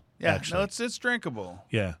all, Yeah. actually. No, it's drinkable.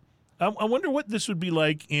 Yeah. I wonder what this would be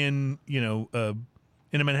like in, in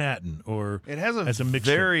a Manhattan or It has as a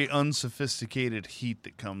mixture. very unsophisticated heat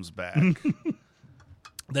that comes back.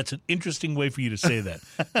 That's an interesting way for you to say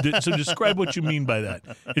that. So describe what you mean by that.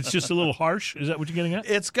 It's just a little harsh? Is that what you're getting at?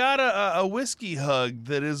 It's got a whiskey hug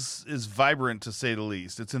that is vibrant, to say the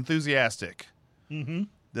least. It's enthusiastic. Mm-hmm.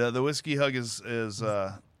 The whiskey hug is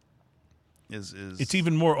It's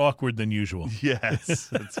even more awkward than usual. yes.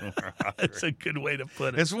 It's more awkward. That's a good way to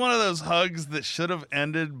put it. It's one of those hugs that should have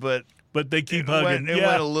ended, but But they keep it hugging. went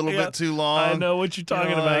a little bit too long. I know what you're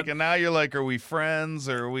talking about. Like, and now you're like, are we friends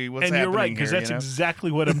or are we? What's And happening you're right, because here, that's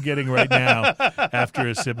exactly what I'm getting right now after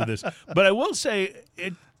a sip of this. But I will say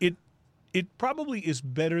it probably is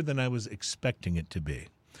better than I was expecting it to be.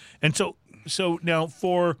 And so now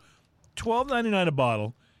for $12.99 a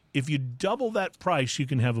bottle, if you double that price, you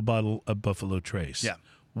can have a bottle of Buffalo Trace. Yeah.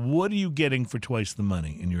 What are you getting for twice the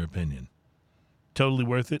money, in your opinion? Totally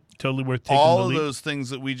worth it? Totally worth taking all the of leap? those things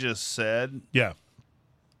that we just said Yeah,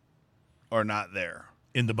 are not there.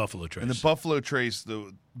 in the Buffalo Trace. And the Buffalo Trace,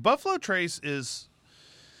 the Buffalo Trace is,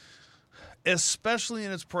 especially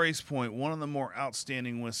in its price point, one of the more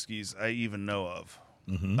outstanding whiskeys I even know of.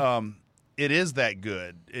 Mm-hmm. It is that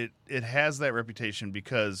good. It has that reputation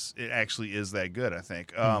because it actually is that good, I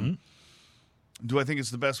think. Do I think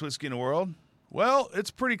it's the best whiskey in the world? Well,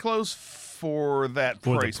 it's pretty close for that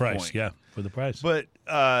for price the price, point. yeah, for the price. But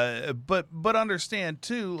understand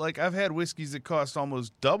too, like I've had whiskeys that cost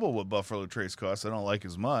almost double what Buffalo Trace costs. I don't like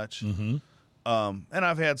as much. Mm-hmm. And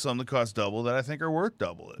I've had some that cost double that I think are worth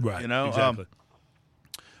double it. Right, You know, exactly.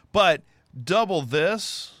 but double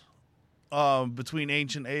this between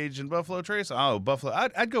Ancient Age and Buffalo Trace. Oh, Buffalo!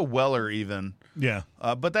 I'd go Weller even. Yeah.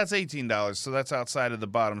 But that's $18, so that's outside of the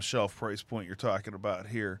bottom shelf price point you're talking about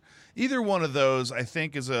here. Either one of those, I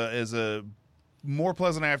think, is a more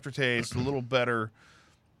pleasant aftertaste, a little better,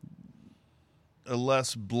 a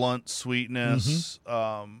less blunt sweetness,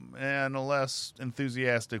 and a less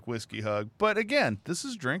enthusiastic whiskey hug. But again, this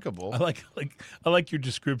is drinkable. I like your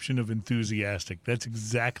description of enthusiastic. That's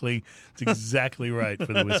exactly right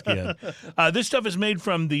for the whiskey hug. This stuff is made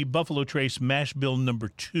from the Buffalo Trace Mash Bill number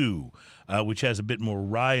 2, which has a bit more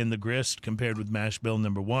rye in the grist compared with Mash Bill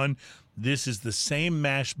number 1. This is the same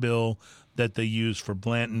mash bill that they use for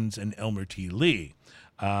Blanton's and Elmer T. Lee.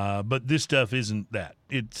 But this stuff isn't that.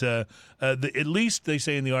 It's at least they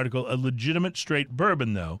say in the article a legitimate straight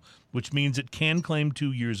bourbon, though, which means it can claim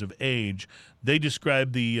 2 years of age. They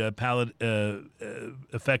describe the palate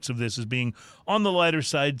effects of this as being on the lighter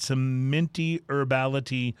side, some minty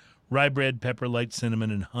herbality, rye bread, pepper, light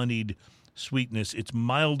cinnamon, and honeyed sweetness. It's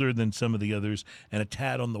milder than some of the others and a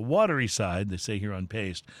tad on the watery side, they say here on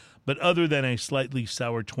Paste. But other than a slightly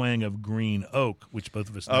sour twang of green oak, which both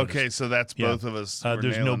of us noticed. Okay, so that's both of us. We're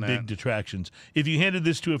There's no nailing big that. detractions. If you handed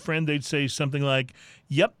this to a friend, they'd say something like,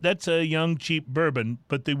 yep, that's a young, cheap bourbon,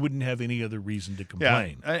 but they wouldn't have any other reason to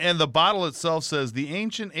complain. Yeah, and the bottle itself says the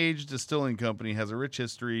Ancient Age Distilling Company has a rich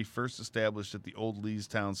history, first established at the old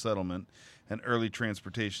Leestown settlement, an early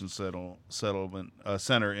transportation settlement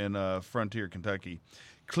center in Frontier, Kentucky.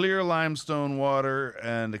 Clear limestone water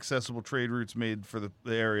and accessible trade routes made for the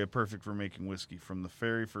area perfect for making whiskey. From the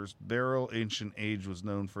very first barrel, Ancient Age was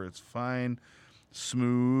known for its fine,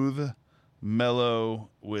 smooth, mellow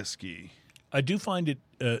whiskey. I do find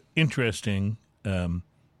it interesting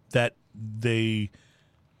that they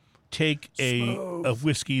take a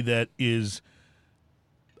whiskey that is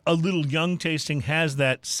a little young tasting, has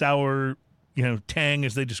that sour, tang,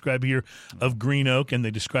 as they describe here, of green oak, and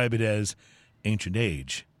they describe it as Ancient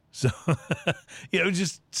Age. So, it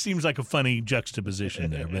just seems like a funny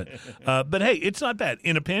juxtaposition there. But hey, it's not bad.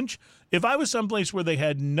 In a pinch, if I was someplace where they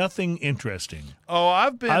had nothing interesting,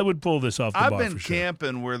 I would pull this off the bar I've been for sure.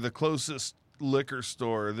 camping where the closest liquor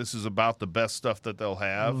store, this is about the best stuff that they'll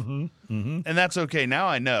have, Mm-hmm. and that's okay. Now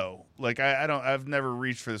I know. Like I've never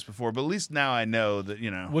reached for this before, but at least now I know that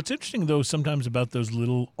What's interesting though, sometimes about those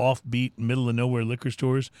little offbeat, middle of nowhere liquor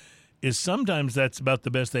stores, is sometimes that's about the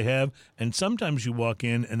best they have, and sometimes you walk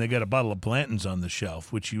in and they got a bottle of Blanton's on the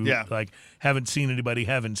shelf, which you haven't seen anybody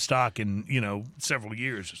have in stock in several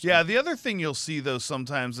years. Or something. Yeah, the other thing you'll see though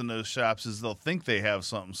sometimes in those shops is they'll think they have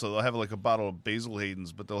something, so they'll have like a bottle of Basil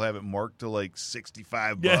Hayden's, but they'll have it marked to like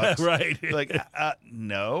 $65. Yeah, right. Like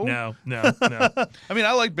no. No. I mean,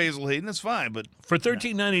 I like Basil Hayden; it's fine, but For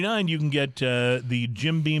 $13.99, you can get the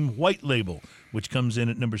Jim Beam White Label, which comes in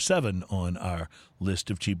at number 7 on our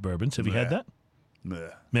list of cheap bourbons. Have you had that? meh.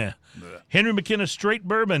 Meh. Henry McKenna Straight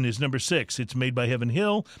Bourbon is number 6. It's made by Heaven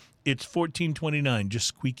Hill. It's $14.29, just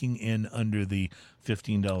squeaking in under the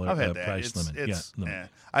 $15 I've had that. price limit. Yeah.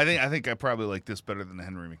 I think I probably like this better than the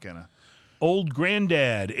Henry McKenna. Old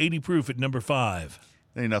Granddad, 80 proof at number 5.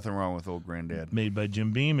 Ain't nothing wrong with Old Granddad. Made by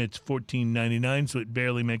Jim Beam. It's $14.99, so it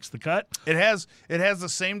barely makes the cut. It has the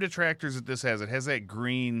same detractors that this has. It has that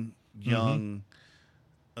green, young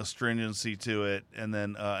astringency to it, and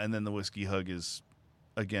then the whiskey hug is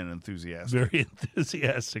again enthusiastic. Very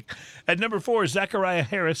enthusiastic. At number 4, Zachariah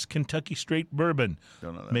Harris Kentucky Straight Bourbon.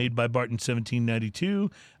 Don't know that. Made by Barton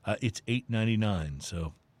 1792. It's $8.99.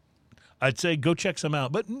 So I'd say go check some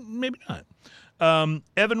out, but maybe not.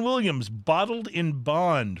 Evan Williams Bottled in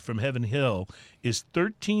Bond from Heaven Hill is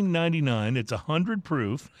 $13.99. It's 100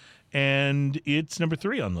 proof, and it's number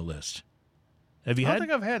 3 on the list. Have you I had? don't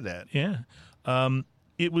think I've had that. Yeah.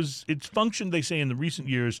 It's functioned, they say, in the recent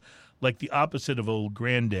years like the opposite of Old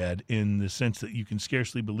Granddad, in the sense that you can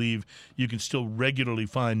scarcely believe you can still regularly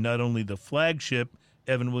find not only the flagship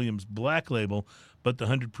Evan Williams Black Label, but the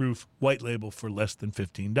 100 proof White Label for less than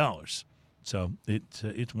 $15. So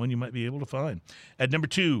it's one you might be able to find. At number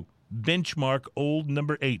 2, Benchmark Old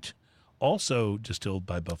Number 8. Also distilled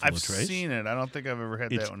by Buffalo Trace. I've seen it. I don't think I've ever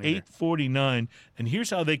had that one either. It's $8.49, and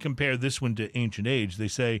here's how they compare this one to Ancient Age. They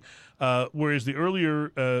say, whereas the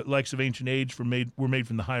earlier likes of Ancient Age were made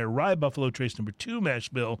from the higher rye Buffalo Trace Number 2 mash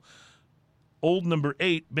bill, Old Number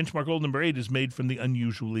 8, Benchmark Old Number 8 is made from the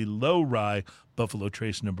unusually low rye Buffalo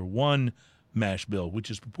Trace Number 1 mash bill,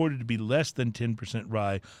 which is purported to be less than 10%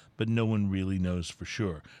 rye, but no one really knows for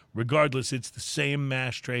sure. Regardless, it's the same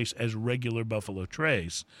mash trace as regular Buffalo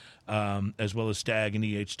Trace, as well as Stagg and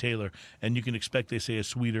E.H. Taylor, and you can expect, they say, a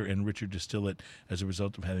sweeter and richer distillate as a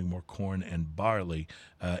result of having more corn and barley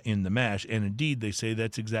in the mash. And indeed, they say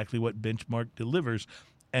that's exactly what Benchmark delivers,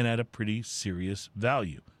 and at a pretty serious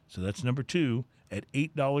value. So that's number 2 at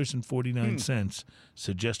 $8.49,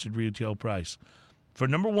 suggested retail price. For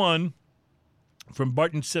number 1, from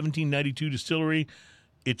Barton 1792 Distillery,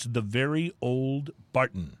 it's the Very Old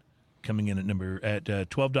Barton, coming in at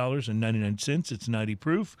 $12.99. It's 90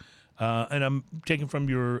 proof. And I'm taking from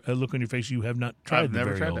your look on your face, you have not tried I've the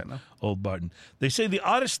never Very tried Old, that, no. Old Barton. They say the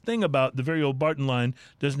oddest thing about the Very Old Barton line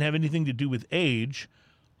doesn't have anything to do with age,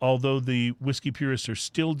 although the whiskey purists are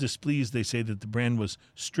still displeased. They say that the brand was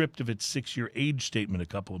stripped of its 6-year age statement a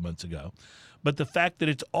couple of months ago. But the fact that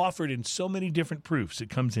it's offered in so many different proofs,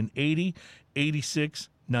 it comes in 80, 86,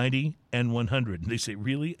 90, and 100. And they say,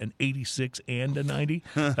 really? An 86 and a 90?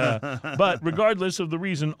 But regardless of the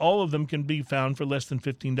reason, all of them can be found for less than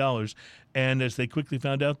 $15. And as they quickly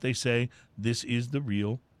found out, they say, this is the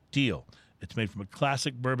real deal. It's made from a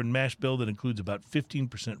classic bourbon mash bill that includes about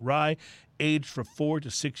 15% rye, aged for 4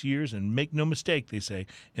 to 6 years. And make no mistake, they say,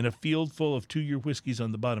 in a field full of 2-year whiskeys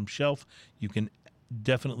on the bottom shelf, you can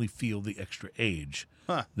definitely feel the extra age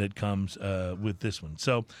that comes with this one.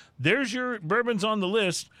 So there's your bourbons on the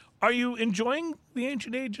list. Are you enjoying the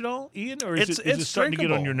Ancient Age at all, Ian, or is it starting to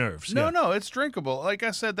get on your nerves? No, it's drinkable. Like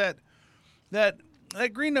I said, that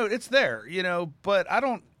green note, it's there, but I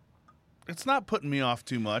don't. It's not putting me off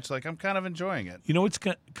too much. Like, I'm kind of enjoying it. You know what's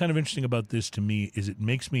kind of interesting about this to me is it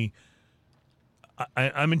makes me.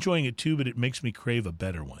 I'm enjoying it too, but it makes me crave a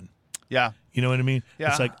better one. Yeah. You know what I mean? Yeah.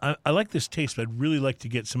 It's like I like this taste, but I'd really like to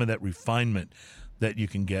get some of that refinement that you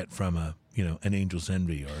can get from an Angel's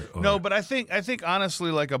Envy or No, but I think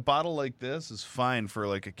honestly, like a bottle like this is fine for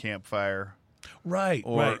like a campfire. Right.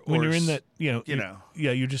 When you're in that,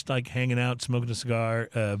 you're just like hanging out, smoking a cigar,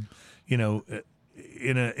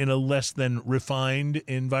 in a less than refined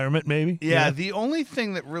environment, maybe. Yeah. The only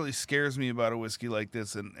thing that really scares me about a whiskey like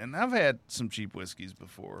this, and I've had some cheap whiskeys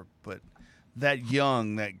before, but that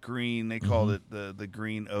young, that green, they called it the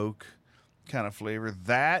green oak kind of flavor,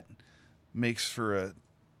 that makes for a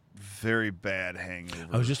very bad hangover.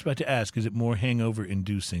 I was just about to ask, is it more hangover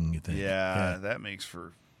inducing, you think? Yeah, that makes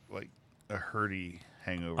for like a hearty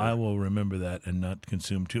hangover. I will remember that and not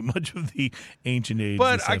consume too much of the ancient age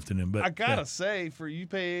But this afternoon. But I gotta say, for you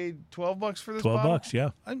paid $12 for this. $12, yeah.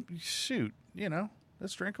 Shoot,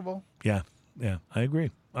 that's drinkable. Yeah, I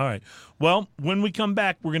agree. All right. Well, when we come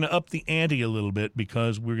back, we're going to up the ante a little bit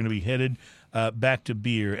because we're going to be headed back to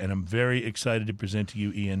beer, and I'm very excited to present to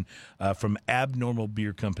you, Ian, from Abnormal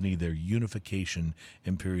Beer Company, their Unification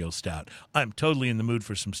Imperial Stout. I'm totally in the mood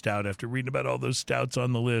for some stout after reading about all those stouts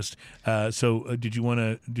on the list. So, did you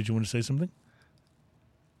want to say something?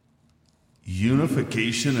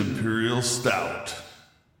 Unification Imperial Stout.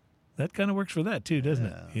 That kind of works for that, too, doesn't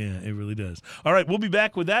it? Yeah, it really does. All right, we'll be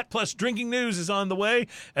back with that. Plus, drinking news is on the way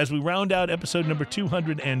as we round out episode number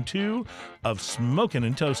 202 of Smokin'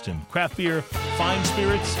 and Toastin', craft beer, fine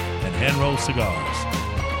spirits, and hand-rolled cigars.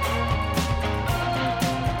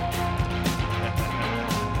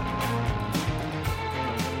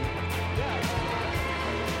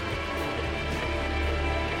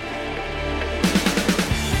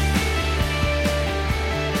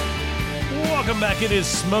 Welcome back. It is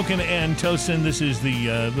Smokin' and Toastin'. This is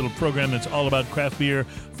the little program that's all about craft beer,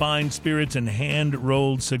 fine spirits, and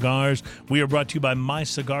hand-rolled cigars. We are brought to you by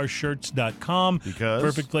MyCigarShirts.com.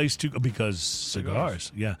 Because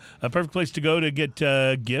cigars. Yeah. A perfect place to go to get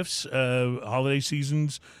gifts. Holiday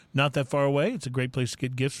season's not that far away. It's a great place to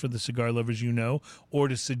get gifts for the cigar lovers you know, or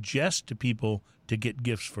to suggest to people to get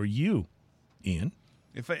gifts for you, Ian.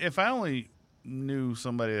 If I only knew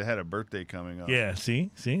somebody that had a birthday coming up. Yeah,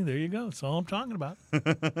 see, there you go. That's all I'm talking about.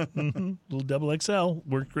 Little double XL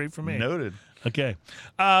worked great for me. Noted. Okay.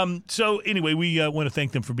 So anyway, we want to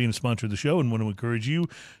thank them for being a sponsor of the show and want to encourage you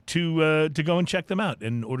to go and check them out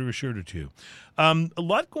and order a shirt or two. A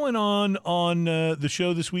lot going on the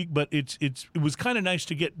show this week, but it was kind of nice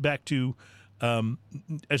to get back to.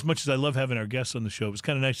 As much as I love having our guests on the show, it was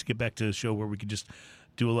kind of nice to get back to a show where we could just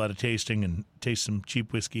do a lot of tasting and taste some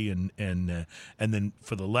cheap whiskey, and then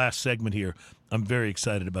for the last segment here, I'm very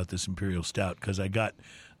excited about this Imperial Stout because I got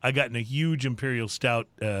in a huge Imperial Stout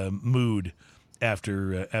mood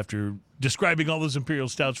after describing all those Imperial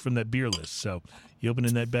Stouts from that beer list. So you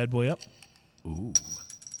opening that bad boy up? Ooh,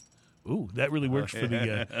 that really works for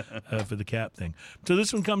the cap thing. So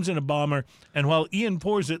this one comes in a bomber, and while Ian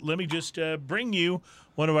pours it, let me just bring you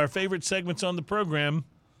one of our favorite segments on the program.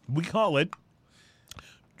 We call it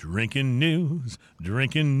Drinking News.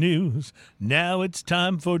 Now it's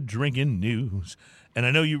time for Drinking News. And I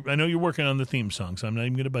know you're working on the theme song, so I'm not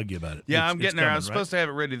even going to bug you about it. Yeah, I'm getting there. I was supposed to have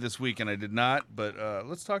it ready this week, and I did not, but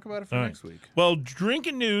let's talk about it for next week. Well,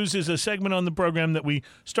 Drinking News is a segment on the program that we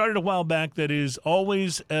started a while back that is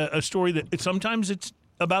always a story that sometimes it's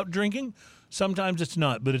about drinking, sometimes it's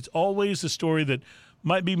not, but it's always a story that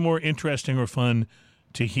might be more interesting or fun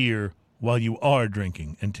to hear while you are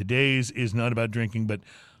drinking. And today's is not about drinking, but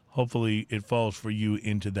hopefully it falls for you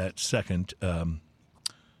into that second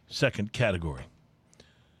category.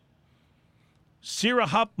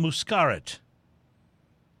 Sirahap Muscaret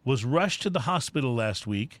was rushed to the hospital last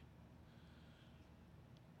week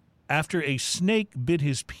after a snake bit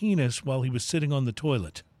his penis while he was sitting on the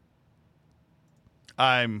toilet.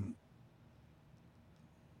 I'm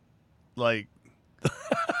like...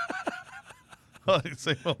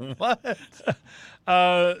 Say, what?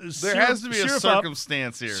 There has to be a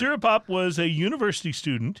circumstance here. Sirahap was a university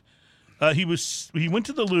student. He went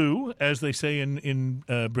to the loo, as they say in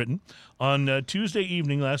Britain, on Tuesday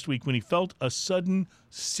evening last week when he felt a sudden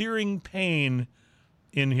searing pain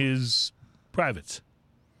in his privates.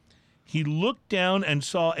 He looked down and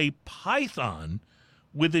saw a python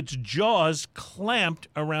with its jaws clamped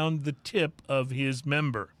around the tip of his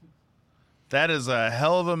member. That is a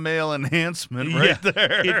hell of a male enhancement right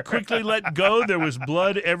there. It quickly let go. There was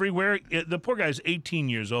blood everywhere. The poor guy's 18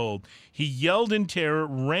 years old. He yelled in terror,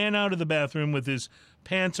 ran out of the bathroom with his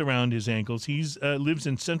pants around his ankles. He lives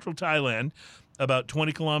in central Thailand, about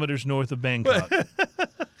 20 kilometers north of Bangkok.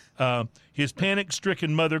 His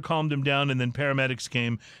panic-stricken mother calmed him down, and then paramedics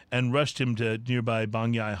came and rushed him to nearby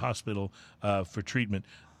Bang Yai Hospital for treatment.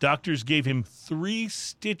 Doctors gave him 3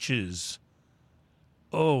 stitches.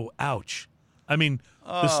 Oh, ouch. I mean,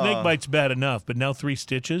 the snake bite's bad enough, but now 3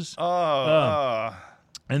 stitches? And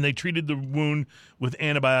they treated the wound with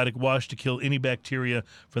antibiotic wash to kill any bacteria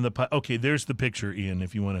from the... Okay, there's the picture, Ian,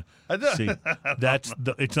 if you want to see.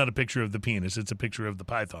 It's not a picture of the penis. It's a picture of the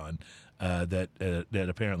python that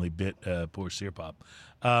apparently bit poor Sirahap.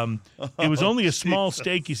 It was only a small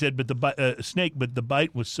snake, he said, but the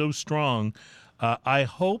bite was so strong. I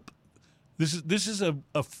hope... This is a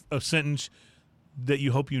sentence that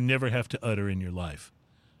you hope you never have to utter in your life.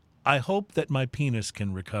 I hope that my penis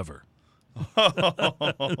can recover.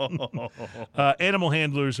 Animal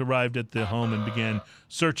handlers arrived at the home and began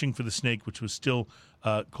searching for the snake, which was still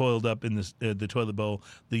coiled up in the toilet bowl.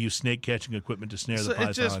 They used snake catching equipment to snare So the python.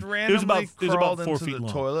 it just it was randomly about crawled 4 into feet the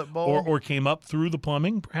long. toilet bowl? or came up through the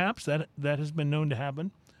plumbing. Perhaps that has been known to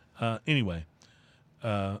happen. Anyway,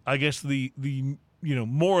 I guess the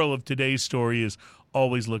moral of today's story is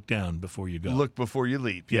always look down before you go. Look before you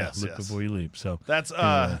leap. Yeah, Yes, look yes. before you leap. So That's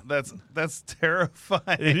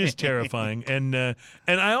terrifying. it is terrifying, and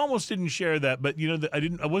I almost didn't share that, but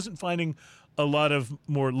I wasn't finding a lot of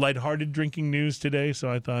more lighthearted drinking news today, so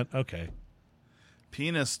I thought, okay,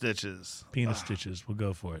 Penis stitches. penis stitches, we'll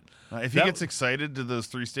go for it. If he That- gets excited, do those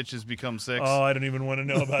 3 stitches become 6? Oh, I don't even want to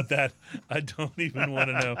know about that. I don't even want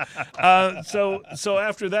to know. So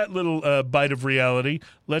after that little bite of reality,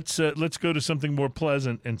 let's go to something more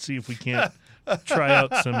pleasant and see if we can't try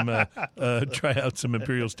out some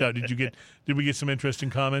Imperial Stout. Did we get some interesting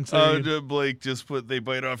comments there? Ian? Blake just put they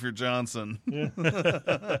bite off your Johnson.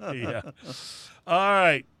 Yeah. All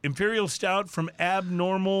right, Imperial Stout from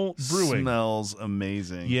Abnormal Brewing. Smells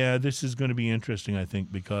amazing. Yeah, this is going to be interesting, I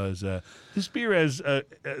think, because this beer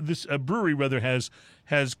this brewery rather has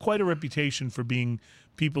quite a reputation for being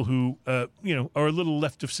people who are a little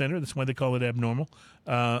left of center. That's why they call it Abnormal.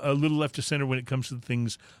 A little left of center when it comes to the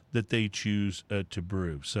things that they choose to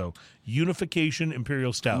brew. So, Unification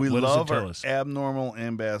Imperial Stout. We what love does it tell our us? abnormal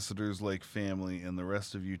ambassadors like family and the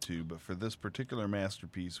rest of you too, but for this particular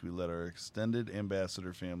masterpiece, we let our extended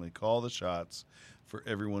ambassador family call the shots for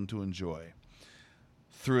everyone to enjoy.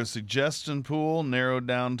 Through a suggestion pool narrowed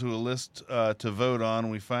down to a list to vote on,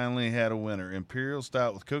 we finally had a winner. Imperial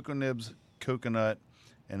Stout with cocoa nibs, coconut,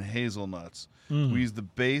 and hazelnuts. We use the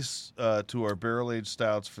base to our barrel-aged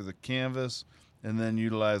stouts for the canvas, and then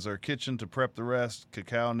utilize our kitchen to prep the rest.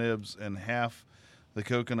 Cacao nibs and half the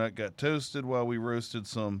coconut got toasted while we roasted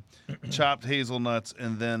some chopped hazelnuts,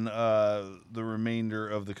 and then the remainder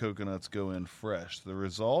of the coconuts go in fresh. The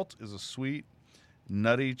result is a sweet,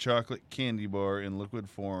 nutty chocolate candy bar in liquid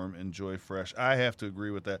form. Enjoy fresh. I have to agree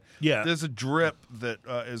with that. Yeah. There's a drip that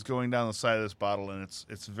is going down the side of this bottle, and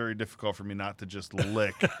it's very difficult for me not to just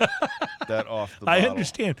lick that off the bottle. I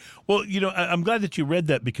understand. Well, I'm glad that you read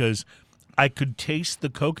that because I could taste the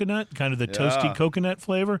coconut, kind of the toasty coconut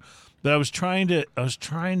flavor, but I was trying to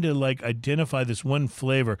like identify this one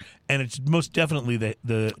flavor, and it's most definitely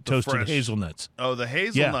the toasted fresh. hazelnuts. Oh, the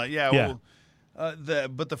hazelnut. Yeah. Yeah. Well,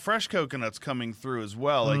 but the fresh coconut's coming through as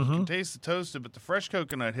well. Like you can taste the toasted, but the fresh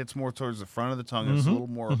coconut hits more towards the front of the tongue. It's a little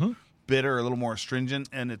more bitter, a little more astringent,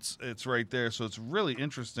 and it's right there. So it's really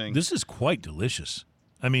interesting. This is quite delicious.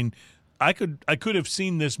 I mean, I could have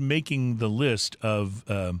seen this making the list of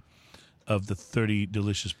the 30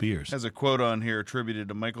 delicious beers. Has a quote on here attributed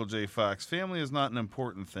to Michael J. Fox. Family is not an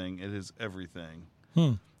important thing. It is everything.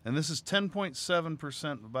 And this is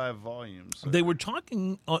 10.7% by volume. So. They were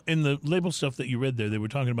talking in the label stuff that you read there. They were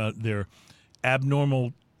talking about their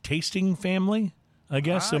abnormal tasting family, I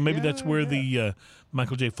guess. So maybe that's where the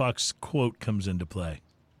Michael J. Fox quote comes into play.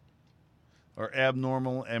 Or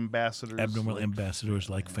abnormal ambassadors. Abnormal ambassadors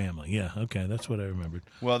like family. Yeah, okay, that's what I remembered.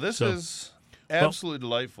 Well, this is absolutely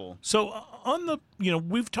delightful. So on the,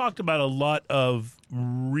 we've talked about a lot of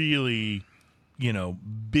really,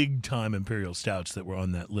 big time Imperial Stouts that were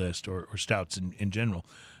on that list, or stouts in general.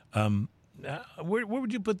 Where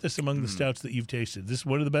would you put this among the stouts that you've tasted? This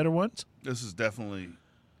one of the better ones? This is definitely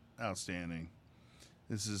outstanding.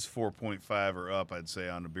 This is 4.5 or up, I'd say,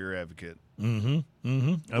 on the Beer Advocate. I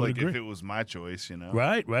would agree. If it was my choice,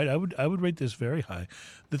 Right. I would rate this very high.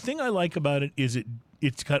 The thing I like about it is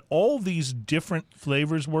it's got all these different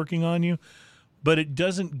flavors working on you, but it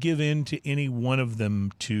doesn't give in to any one of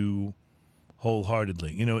them too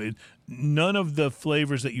wholeheartedly. None of the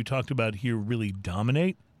flavors that you talked about here really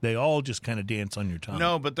dominate. They all just kind of dance on your tongue.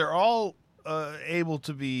 No, but they're all able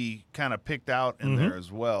to be kind of picked out in there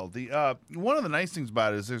as well. The one of the nice things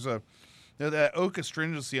about it is there's that oak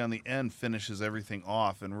astringency on the end finishes everything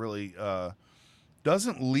off and really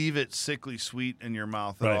doesn't leave it sickly sweet in your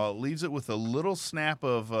mouth at all. It leaves it with a little snap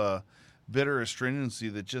of bitter astringency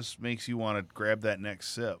that just makes you want to grab that next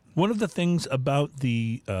sip. One of the things about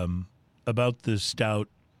the stout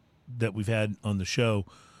that we've had on the show,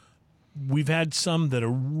 we've had some that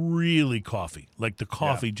are really coffee. Like the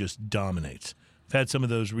coffee just dominates. I've had some of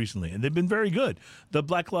those recently, and they've been very good. The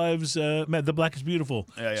Black Lives, the Black is Beautiful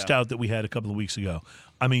stout that we had a couple of weeks ago.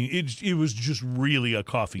 I mean, it was just really a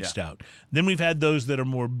coffee stout. Then we've had those that are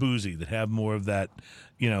more boozy, that have more of that,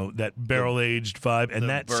 that barrel-aged vibe, and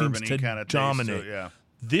that seems to kind of dominate. Taste,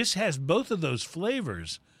 This has both of those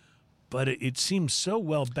flavors, but it seems so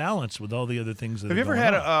well balanced with all the other things that Have you ever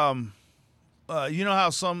had You know how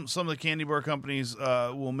some of the candy bar companies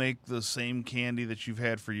will make the same candy that you've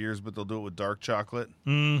had for years, but they'll do it with dark chocolate?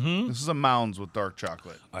 Mm-hmm. This is a Mounds with dark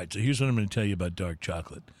chocolate. All right, so here's what I'm going to tell you about dark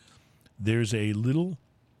chocolate. There's a little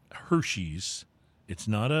Hershey's. It's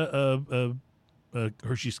not a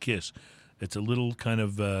Hershey's Kiss. It's a little kind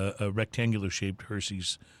of a rectangular-shaped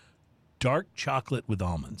Hershey's dark chocolate with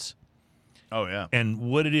almonds. Oh, yeah. And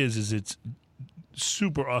what it is it's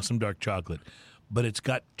super awesome dark chocolate, but it's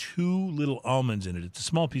got 2 little almonds in it. It's a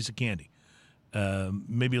small piece of candy,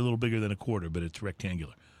 maybe a little bigger than a quarter, but it's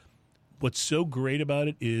rectangular. What's so great about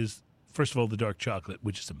it is, first of all, the dark chocolate,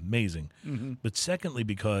 which is amazing. Mm-hmm. But secondly,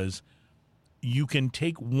 because you can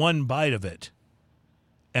take one bite of it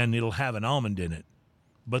and it'll have an almond in it,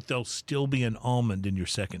 but there'll still be an almond in your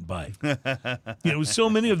second bite. So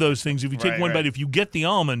many of those things, if you take one bite, if you get the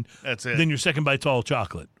almond, that's it. Then your second bite's all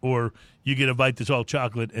chocolate. Or you get a bite that's all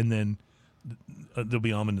chocolate and then there'll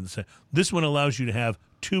be almond in the second. This one allows you to have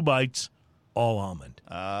 2 bites, all almond.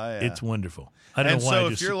 Yeah. It's wonderful. I don't know why I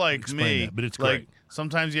just if you're like me, that, but it's like, great.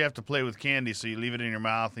 Sometimes you have to play with candy, so you leave it in your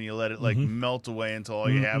mouth and you let it melt away until all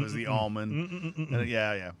you have is the almond.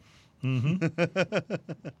 Yeah.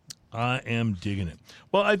 I am digging it.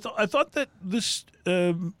 Well, I thought that this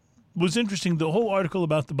was interesting. The whole article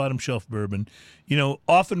about the bottom shelf bourbon.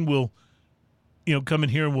 Often we'll, come in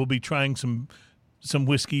here and we'll be trying some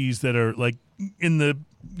whiskeys that are like in the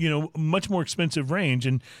much more expensive range.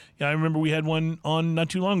 And I remember we had one on not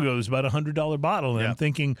too long ago. It was about $100 bottle, and I'm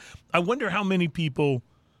thinking, I wonder how many people,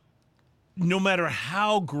 no matter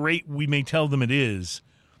how great we may tell them it is,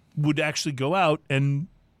 would actually go out and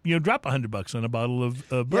drop $100 on a bottle of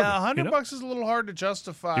bourbon. Yeah, $100 is a little hard to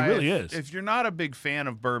justify. It really is. If you're not a big fan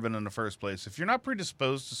of bourbon in the first place, if you're not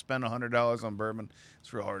predisposed to spend $100 on bourbon,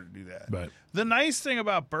 it's real hard to do that. Right. The nice thing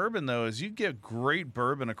about bourbon, though, is you get great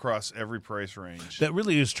bourbon across every price range. That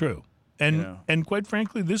really is true. And quite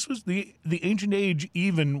frankly, this was the Ancient Age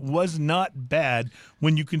even was not bad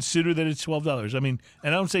when you consider that it's $12. I mean,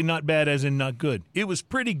 and I don't say not bad as in not good. It was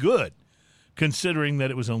pretty good, considering that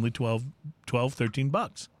it was only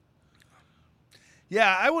 $13.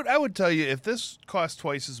 Yeah, I would tell you, if this cost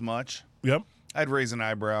twice as much, Yep. I'd raise an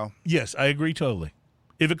eyebrow. Yes, I agree totally.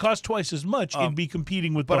 If it cost twice as much, it'd be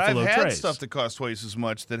competing with but Buffalo Trace. But I've had stuff that costs twice as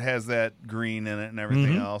much that has that green in it and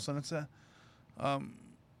everything else, and it's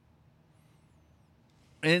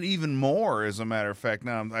and even more, as a matter of fact.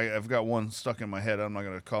 Now I've got one stuck in my head. I'm not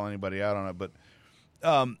going to call anybody out on it, but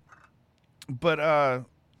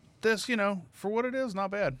this, for what it is,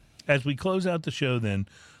 not bad. As we close out the show, then,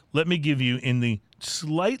 let me give you, in the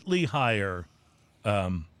slightly higher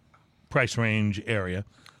price range area,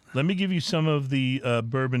 let me give you some of the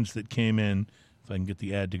bourbons that came in. If I can get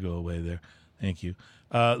the ad to go away there. Thank you.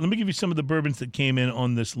 Let me give you some of the bourbons that came in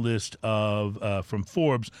on this list of from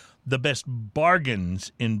Forbes, the best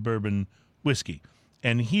bargains in bourbon whiskey.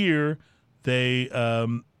 And here they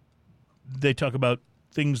talk about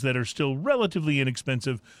things that are still relatively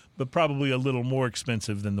inexpensive, but probably a little more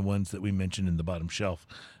expensive than the ones that we mentioned in the bottom shelf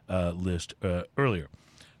list earlier.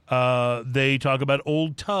 They talk about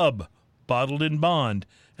Old Tub, bottled in bond,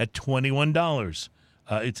 at $21.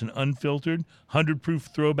 It's an unfiltered, 100-proof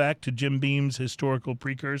throwback to Jim Beam's historical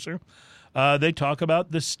precursor. They talk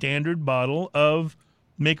about the standard bottle of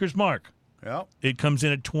Maker's Mark. Yeah. It comes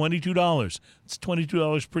in at $22. It's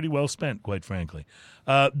 $22 pretty well spent, quite frankly.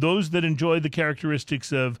 Those that enjoy the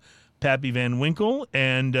characteristics of Pappy Van Winkle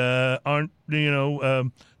and aren't,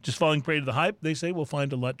 just falling prey to the hype, they say will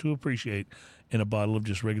find a lot to appreciate in a bottle of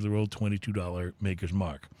just regular old $22 Maker's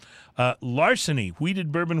Mark. Larceny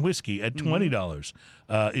Wheated Bourbon Whiskey at $20.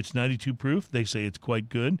 It's 92 proof. They say it's quite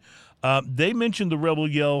good. They mentioned the Rebel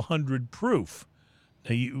Yell 100 proof.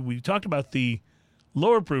 Now, we talked about the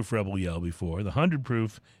lower proof Rebel Yell before. The 100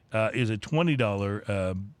 proof is a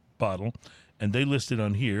 $20 bottle, and they listed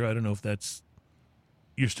on here. I don't know if that's,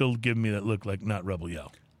 you're still giving me that look like not Rebel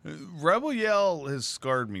Yell. Rebel Yell has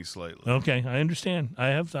scarred me slightly. Okay, I understand. I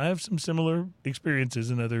have some similar experiences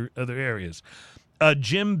in other areas.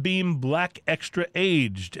 Jim Beam Black Extra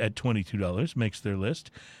Aged at $22 makes their list,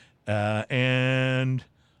 and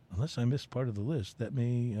unless I missed part of the list, that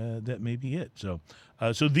may be it. So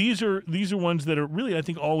these are ones that are really, I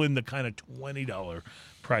think, all in the kind of $20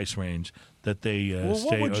 price range that they say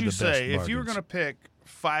what would are you the say best if you were bargains. going to pick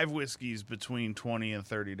 5 whiskeys between $20 and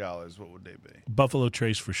 $30? What would they be? Buffalo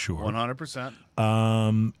Trace for sure.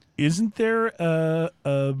 100%. Isn't there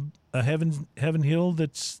a Heaven Hill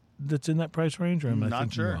that's in that price range, or am I Not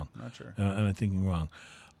thinking sure. wrong? Not sure. Am I thinking wrong?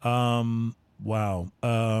 Wow.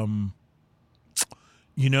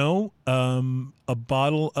 A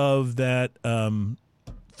bottle of that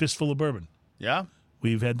Fistful of Bourbon. Yeah.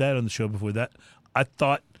 We've had that on the show before. That I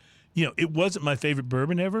thought, it wasn't my favorite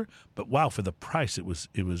bourbon ever, but wow, for the price, it was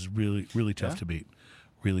really really tough to beat.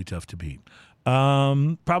 Really tough to beat.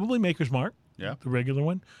 Probably Maker's Mark. Yeah. The regular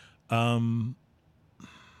one.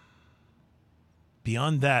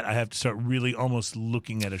 Beyond that, I have to start really almost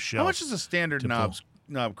looking at a shelf. How much is a standard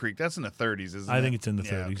Knob Creek? That's in the 30s, isn't it? I think it's in the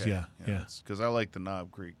 30s. Okay. Yeah. Because I like the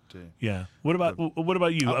Knob Creek too. Yeah. What about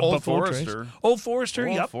you? Old Buffalo Forester. Trace? Old Forester.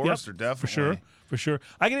 Old Yep. Forester, definitely. For sure.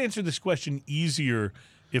 I can answer this question easier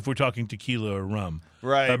if we're talking tequila or rum.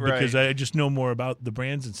 Right, because I just know more about the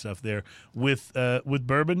brands and stuff there. With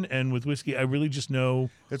bourbon and with whiskey, I really just know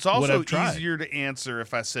It's what also I've tried. easier to answer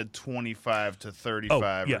if I said 25 to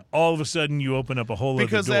 35. Yeah. All of a sudden, you open up a whole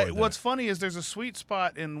Because other door. what's funny is there's a sweet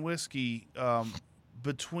spot in whiskey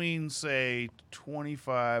between, say,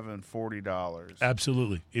 $25 and $40.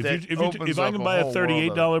 Absolutely. If opens I up can a buy a whole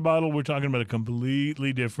 $38 bottle, we're talking about a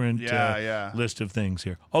completely different Yeah. list of things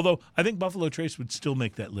here. Although I think Buffalo Trace would still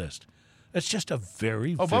make that list. That's just a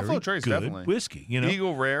very, very Buffalo Trace, good definitely. whiskey.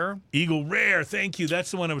 Eagle Rare. Eagle Rare. Thank you. That's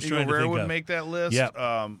the one I was Eagle trying to Rare think would of. make that list.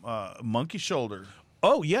 Yeah. Monkey Shoulder.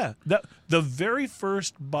 Oh, yeah. The very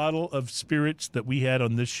first bottle of spirits that we had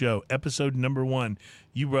on this show, episode number 1,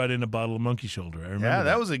 you brought in a bottle of Monkey Shoulder. I remember Yeah,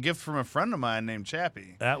 that was a gift from a friend of mine named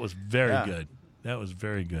Chappie. That was very good. That was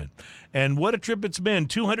very good. And what a trip it's been.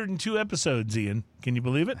 202 episodes, Ian. Can you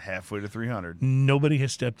believe it? Halfway to 300. Nobody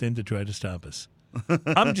has stepped in to try to stop us.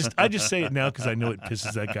 I just say it now because I know it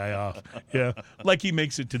pisses that guy off. Yeah, like he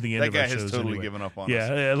makes it to the end That of guy our has shows totally anyway. given up on us.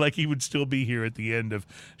 Yeah, like he would still be here at the end of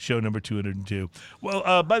show number 202.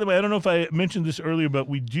 Well, by the way, I don't know if I mentioned this earlier, but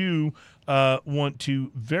we do want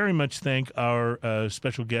to very much thank our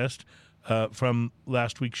special guest from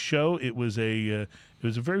last week's show. It was a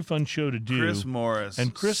very fun show to do. Chris Morris.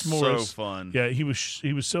 And Chris Morris, so fun. Yeah, he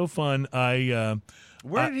was so fun.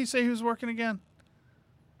 Where did he say he was working again?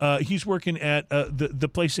 He's working at the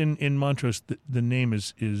place in Montrose. The name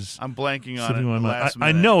is I'm blanking on slipping it. my mind. Last I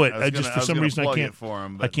minute. know it. I was just gonna- for some gonna reason I plug can't it for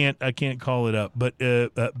him, I can't call it up. But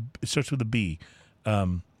it starts with a B.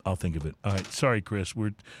 I'll think of it. All right. Sorry, Chris.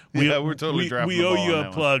 We're totally dropping we the owe ball you on a that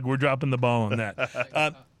one. plug. We're dropping the ball on that.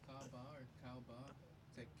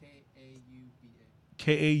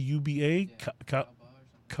 Kauba.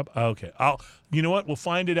 Okay. You know what? We'll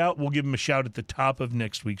find it out. We'll give him a shout at the top of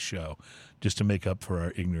next week's show, just to make up for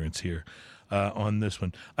our ignorance here on this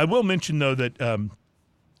one. I will mention though that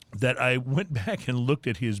I went back and looked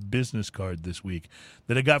at his business card this week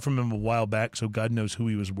that I got from him a while back. So God knows who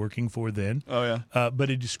he was working for then. Oh yeah. But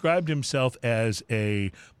he described himself as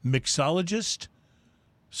a mixologist,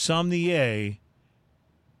 sommelier,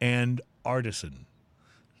 and artisan.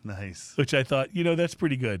 Nice. Which I thought, that's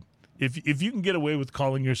pretty good. If you can get away with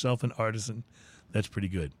calling yourself an artisan, that's pretty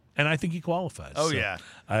good. And I think he qualifies. Oh, So yeah.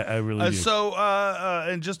 I really do.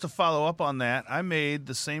 And just to follow up on that, I made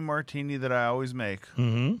the same martini that I always make,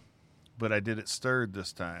 but I did it stirred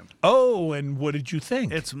this time. Oh, and what did you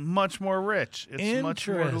think? It's much more rich. It's much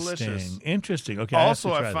more delicious. Interesting. Okay.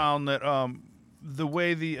 Also, I found that the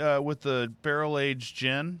way with the barrel aged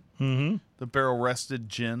gin, the barrel rested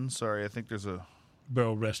gin. Sorry, I think there's a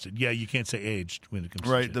barrel rested. Yeah, you can't say aged when it comes to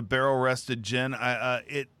right. gin. The barrel rested gin.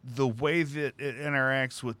 The way that it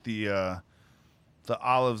interacts with the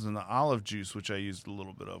olives and the olive juice, which I used a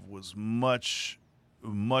little bit of, was much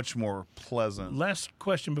more pleasant. Last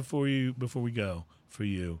question before we go for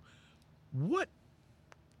you. What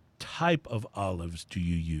type of olives do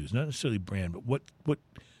you use? Not necessarily brand, but what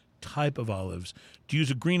type of olives? Do you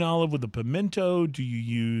use a green olive with a pimento? Do you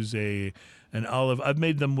use an olive? I've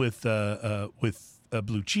made them with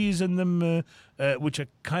blue cheese in them, which I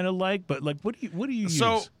kind of like. But what do you use?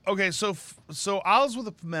 So olives with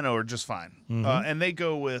a pimento are just fine, and they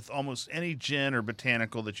go with almost any gin or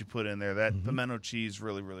botanical that you put in there. That pimento cheese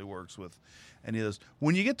really, really works with any of those.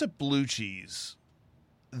 When you get to blue cheese,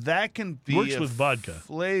 that can be Works with vodka.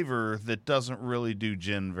 flavor that doesn't really do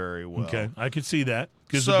gin very well. Okay, I could see that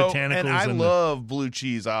because So, the botanicals and I and love blue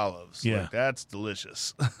cheese olives. Yeah. Like, that's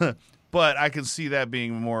delicious. But I can see that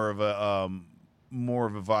being more of a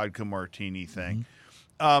vodka martini thing.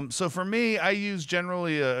 So for me, I use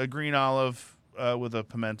generally a green olive with a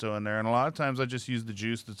pimento in there, and a lot of times I just use the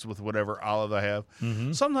juice that's with whatever olive I have.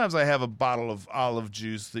 Sometimes I have a bottle of olive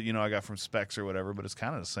juice that I got from Specs or whatever, but it's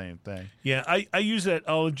kind of the same thing. Yeah, I use that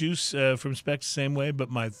olive juice from Specs the same way, but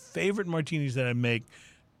my favorite martinis that I make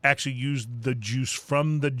actually use the juice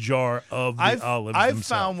from the jar of the olives I've themselves.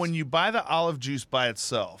 found when you buy the olive juice by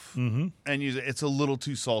itself and use it, it's a little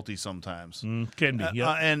too salty sometimes. Can be,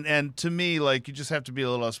 yeah. And to me, you just have to be a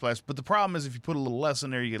little less spiced. But the problem is if you put a little less in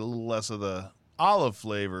there, you get a little less of the olive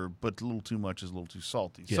flavor, but a little too much is a little too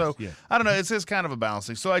salty. Yes, So yeah. I don't know. It's kind of a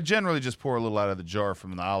balancing. So I generally just pour a little out of the jar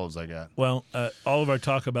from the olives I got. Well, all of our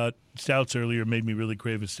talk about stouts earlier made me really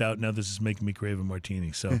crave a stout. Now this is making me crave a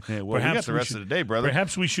martini. So Well, we got the rest of the day, brother.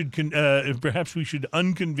 Perhaps we should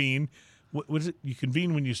unconvene. What is it? You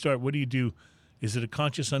convene when you start. What do you do? Is it a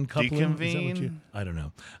conscious uncoupling? Is that what Deconvene? I don't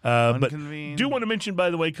know. Unconvene? But do want to mention, by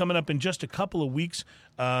the way, coming up in just a couple of weeks,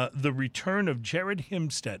 the return of Jared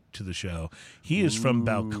Himstedt to the show. He is from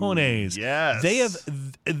Balcones. Yes. They have.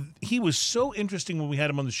 He was so interesting when we had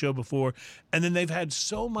him on the show before, and then they've had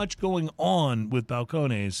so much going on with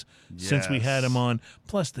Balcones since we had him on.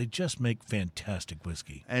 Plus, they just make fantastic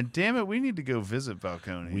whiskey. And damn it, we need to go visit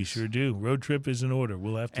Balcones. We sure do. Road trip is in order.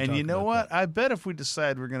 We'll have to. And talk you know about what? that. I bet if we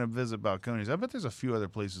decide we're going to visit Balcones, I bet there's a few other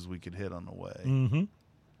places we could hit on the way. Mm-hmm.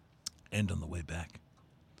 And on the way back.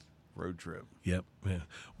 Road trip. Yep. Yeah.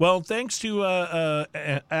 Well, thanks to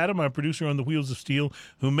Adam, our producer on the Wheels of Steel,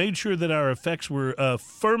 who made sure that our effects were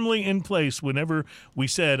firmly in place whenever we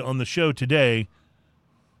said on the show today,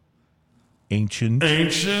 Ancient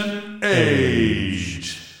Age.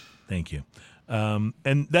 Thank you.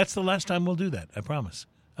 And that's the last time we'll do that, I promise.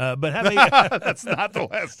 But have a That's not the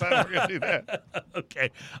last time we're going to do that. okay.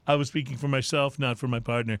 I was speaking for myself, not for my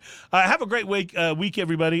partner. Have a great week,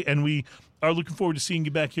 everybody, and we are looking forward to seeing you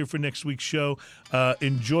back here for next week's show.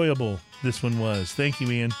 Enjoyable this one was. Thank you,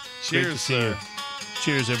 Ian. Great to Cheers, see sir. you.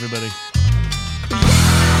 Cheers, everybody.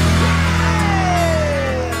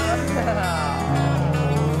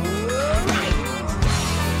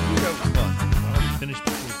 That was fun. Oh, we finished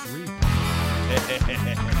before 3.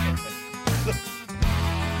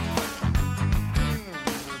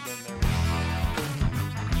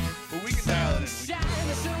 But we can dial it in.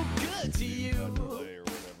 Shining so good to you. Play or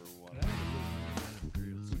whatever we want.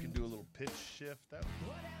 We can do a little pitch shift. That would be